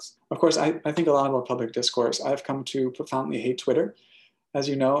projects. Of course, I think a lot about public discourse. I've come to profoundly hate Twitter, as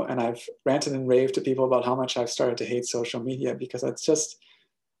you know, and I've ranted and raved to people about how much I've started to hate social media, because it's just,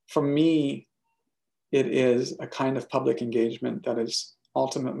 for me, it is a kind of public engagement that is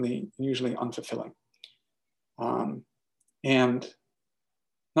ultimately usually unfulfilling. And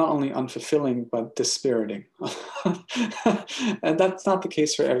not only unfulfilling, but dispiriting. And that's not the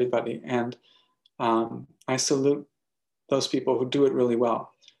case for everybody. And I salute those people who do it really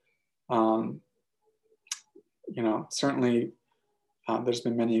well. certainly there's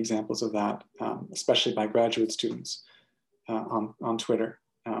been many examples of that, especially by graduate students on Twitter.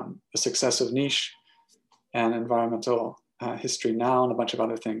 The success of Niche and Environmental History Now and a bunch of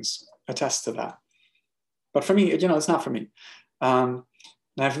other things attest to that. But for me, it's not for me.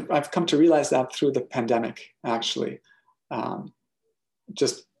 I've come to realize that through the pandemic, actually. I've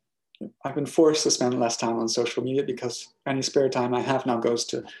been forced to spend less time on social media because any spare time I have now goes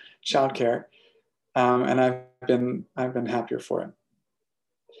to childcare, and I've been happier for it.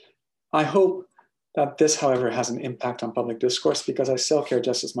 I hope that this, however, has an impact on public discourse because I still care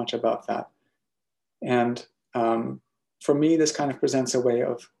just as much about that. And for me, this kind of presents a way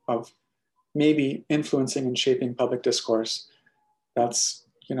of maybe influencing and shaping public discourse that's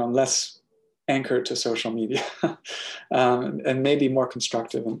less anchored to social media and maybe more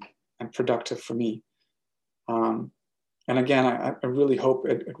constructive and productive for me. And again, I really hope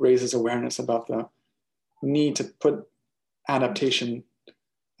it raises awareness about the need to put adaptation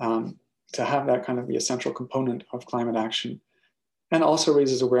to have that kind of be a central component of climate action, and also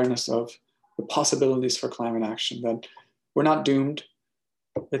raises awareness of the possibilities for climate action, that we're not doomed.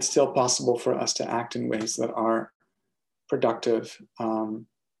 It's still possible for us to act in ways that are productive and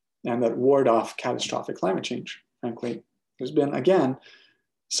that ward off catastrophic climate change, frankly. There's been, again,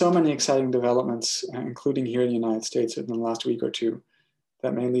 so many exciting developments, including here in the United States in the last week or two,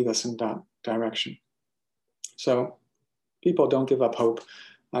 that may lead us in that direction. So people don't give up hope,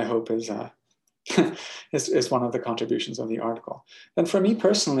 I hope is one of the contributions of the article. And for me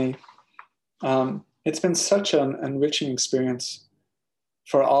personally, it's been such an enriching experience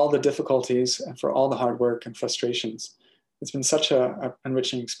for all the difficulties and for all the hard work and frustrations. It's been such an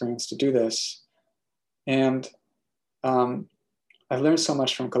enriching experience to do this. And I've learned so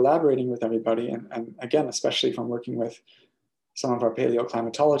much from collaborating with everybody, and again, especially from working with some of our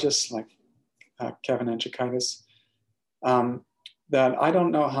paleoclimatologists like Kevin Enchikaitis, that I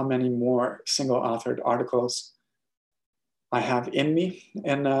don't know how many more single-authored articles I have in me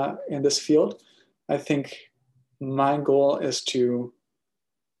in this field. I think my goal is to,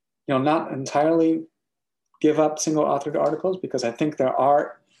 not entirely give up single-authored articles, because I think there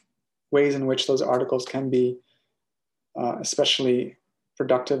are ways in which those articles can be especially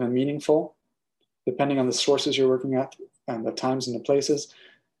productive and meaningful, depending on the sources you're working at and the times and the places.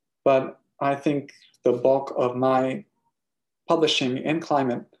 But I think the bulk of my publishing in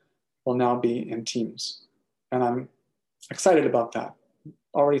climate will now be in teams. And I'm excited about that.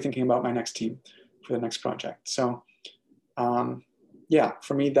 Already thinking about my next team for the next project. So yeah,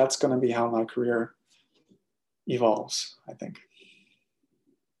 for me, that's going to be how my career evolves, I think.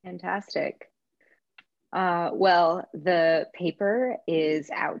 Fantastic. Well, the paper is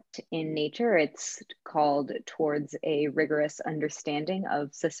out in Nature. It's called Towards a Rigorous Understanding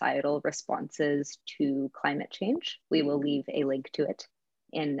of Societal Responses to Climate Change. We will leave a link to it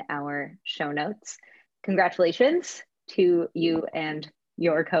in our show notes. Congratulations to you and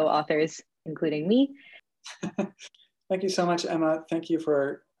your co-authors, including me. Thank you so much, Emma. Thank you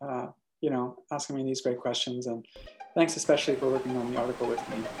for asking me these great questions, and thanks especially for working on the article with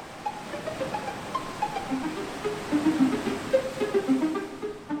me.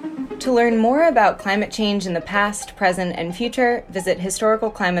 To learn more about climate change in the past, present, and future, visit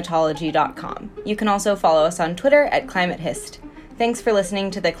historicalclimatology.com. You can also follow us on Twitter @ClimateHist. Thanks for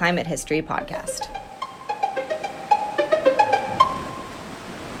listening to the Climate History Podcast.